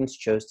the students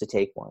chose to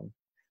take one,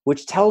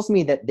 which tells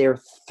me that they're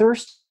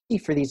thirsty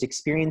for these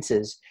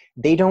experiences.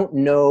 They don't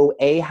know,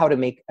 A, how to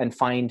make and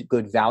find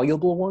good,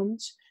 valuable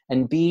ones,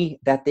 and B,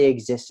 that they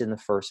exist in the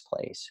first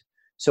place.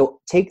 So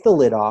take the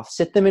lid off,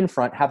 sit them in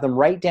front, have them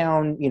write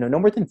down, no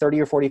more than 30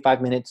 or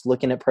 45 minutes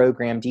looking at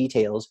program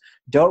details.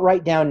 Don't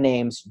write down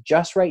names,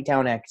 just write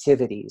down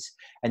activities.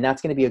 And that's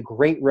going to be a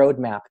great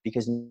roadmap,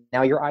 because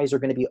now your eyes are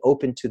going to be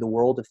open to the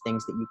world of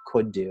things that you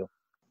could do.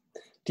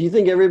 Do you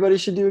think everybody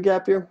should do a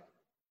gap year?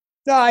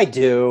 No, I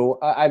do.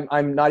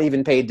 I'm not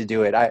even paid to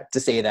do it. to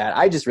say that.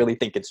 I just really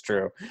think it's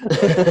true.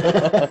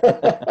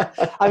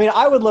 I mean,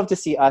 I would love to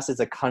see us as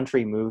a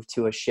country move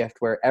to a shift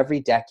where every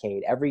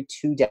decade, every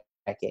 2 decades,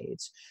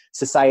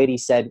 society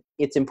said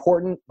it's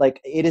important, like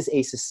it is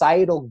a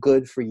societal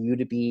good for you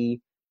to be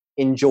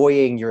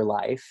enjoying your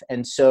life.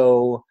 And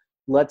so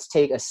let's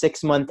take a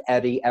 6-month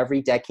eddy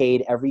every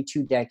decade, every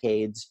 2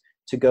 decades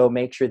to go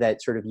make sure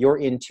that sort of you're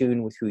in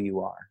tune with who you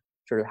are.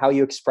 Sort of how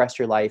you express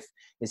your life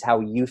is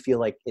how you feel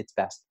like it's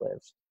best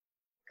lived.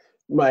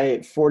 My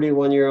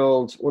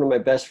 41-year-old, one of my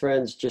best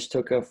friends, just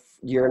took a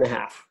year and a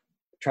half,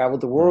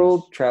 traveled the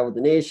world, traveled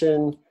the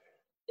nation,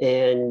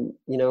 and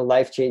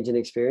life-changing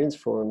experience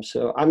for him.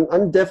 So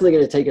I'm definitely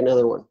going to take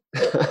another one.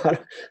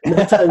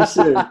 No time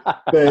soon,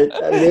 but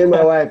me and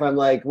my wife, I'm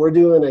like, we're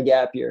doing a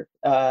gap year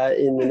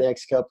in the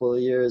next couple of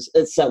years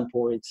at some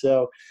point.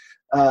 So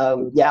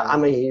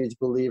I'm a huge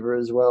believer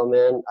as well,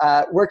 man.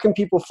 Where can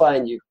people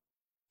find you?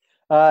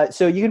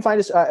 So you can find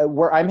us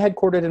where I'm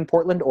headquartered in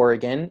Portland,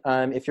 Oregon.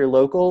 If you're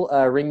local,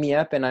 ring me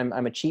up, and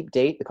I'm a cheap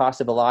date, the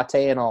cost of a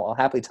latte, and I'll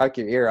happily tuck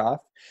your ear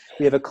off.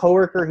 We have a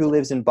coworker who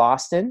lives in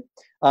Boston,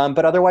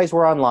 but otherwise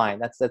we're online.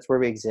 That's where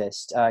we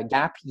exist.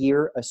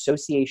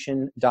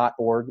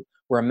 GapYearAssociation.org.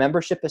 We're a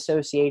membership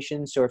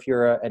association. So if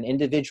you're an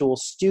individual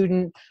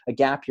student, a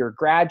gap year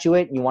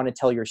graduate, and you want to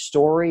tell your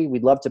story,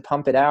 we'd love to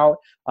pump it out.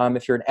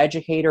 If you're an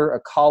educator, a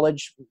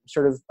college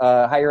sort of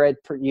higher ed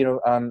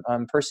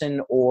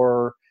person,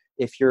 or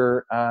if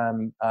you're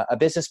a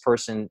business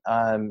person,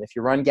 if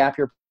you run gap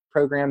year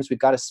programs, we've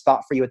got a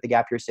spot for you at the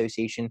Gap Year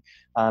Association.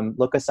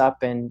 Look us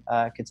up and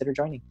consider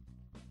joining.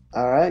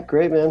 All right,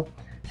 great, man.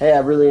 Hey, I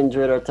really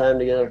enjoyed our time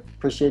together.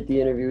 Appreciate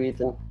the interview,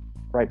 Ethan.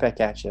 Right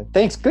back at you.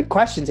 Thanks. Good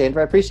questions,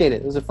 Andrew. I appreciate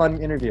it. It was a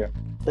fun interview.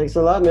 Thanks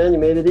a lot, man. You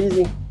made it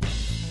easy.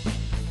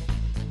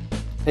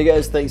 Hey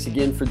guys, thanks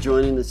again for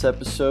joining this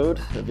episode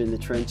of In the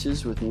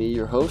Trenches with me,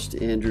 your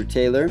host, Andrew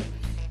Taylor.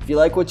 If you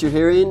like what you're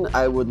hearing,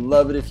 I would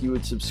love it if you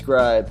would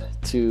subscribe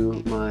to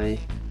my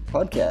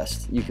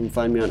podcast. You can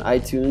find me on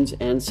iTunes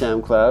and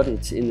SoundCloud.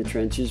 It's In the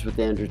Trenches with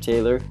Andrew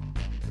Taylor.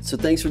 So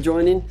thanks for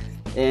joining,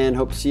 and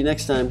hope to see you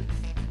next time.